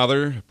 we do,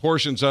 Father.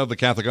 Portions of the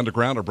Catholic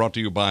Underground are brought to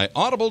you by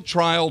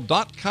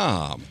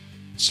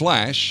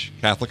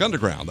audibletrial.com/Catholic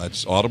Underground.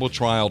 That's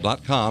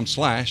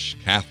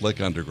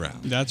audibletrial.com/Catholic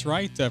Underground. That's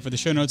right. For the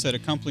show notes that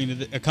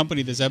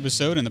accompany this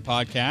episode and the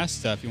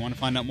podcast, if you want to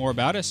find out more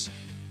about us,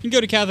 you can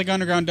go to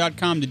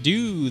CatholicUnderground.com to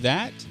do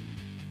that.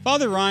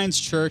 Father Ryan's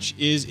church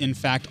is, in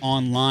fact,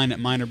 online at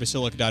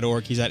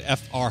minorbasilica.org. He's at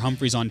FR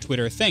Humphreys on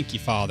Twitter. Thank you,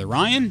 Father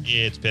Ryan.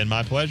 It's been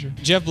my pleasure.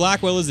 Jeff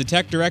Blackwell is the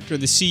tech director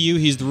of the CU.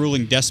 He's the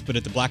ruling despot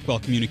at the Blackwell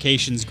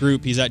Communications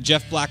Group. He's at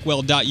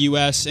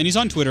jeffblackwell.us, and he's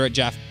on Twitter at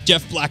Jeff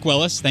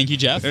Blackwellis. Thank you,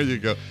 Jeff. There you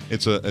go.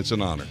 It's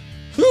an honor.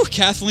 Whew,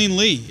 Kathleen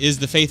Lee is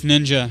the Faith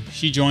Ninja.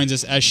 She joins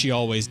us as she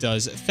always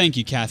does. Thank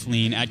you,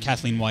 Kathleen, at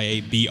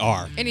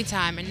KathleenYABR.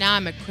 Anytime, and now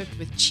I'm equipped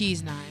with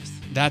cheese knives.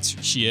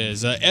 She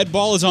is. Ed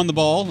Ball is on the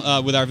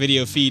ball with our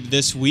video feed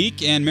this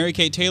week, and Mary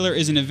Kate Taylor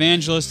is an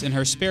evangelist. In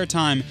her spare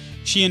time,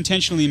 she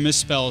intentionally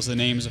misspells the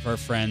names of her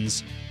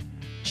friends.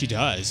 She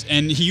does.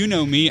 And you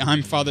know me,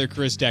 I'm Father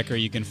Chris Decker.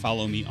 You can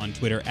follow me on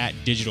Twitter at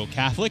Digital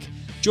Catholic.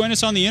 Join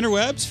us on the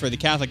interwebs for the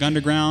Catholic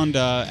Underground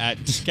at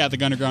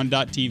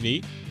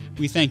CatholicUnderground.tv.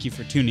 We thank you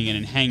for tuning in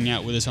and hanging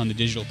out with us on the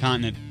digital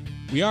continent.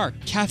 We are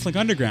Catholic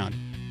Underground.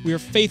 We are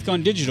Faith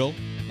Gone Digital,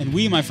 and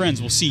we, my friends,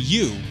 will see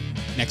you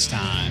next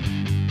time.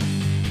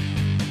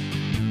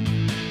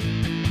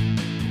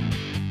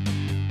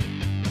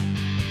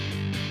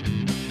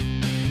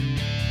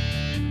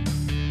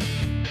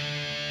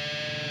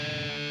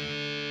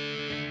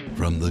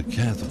 From the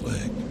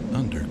Catholic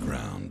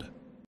Underground.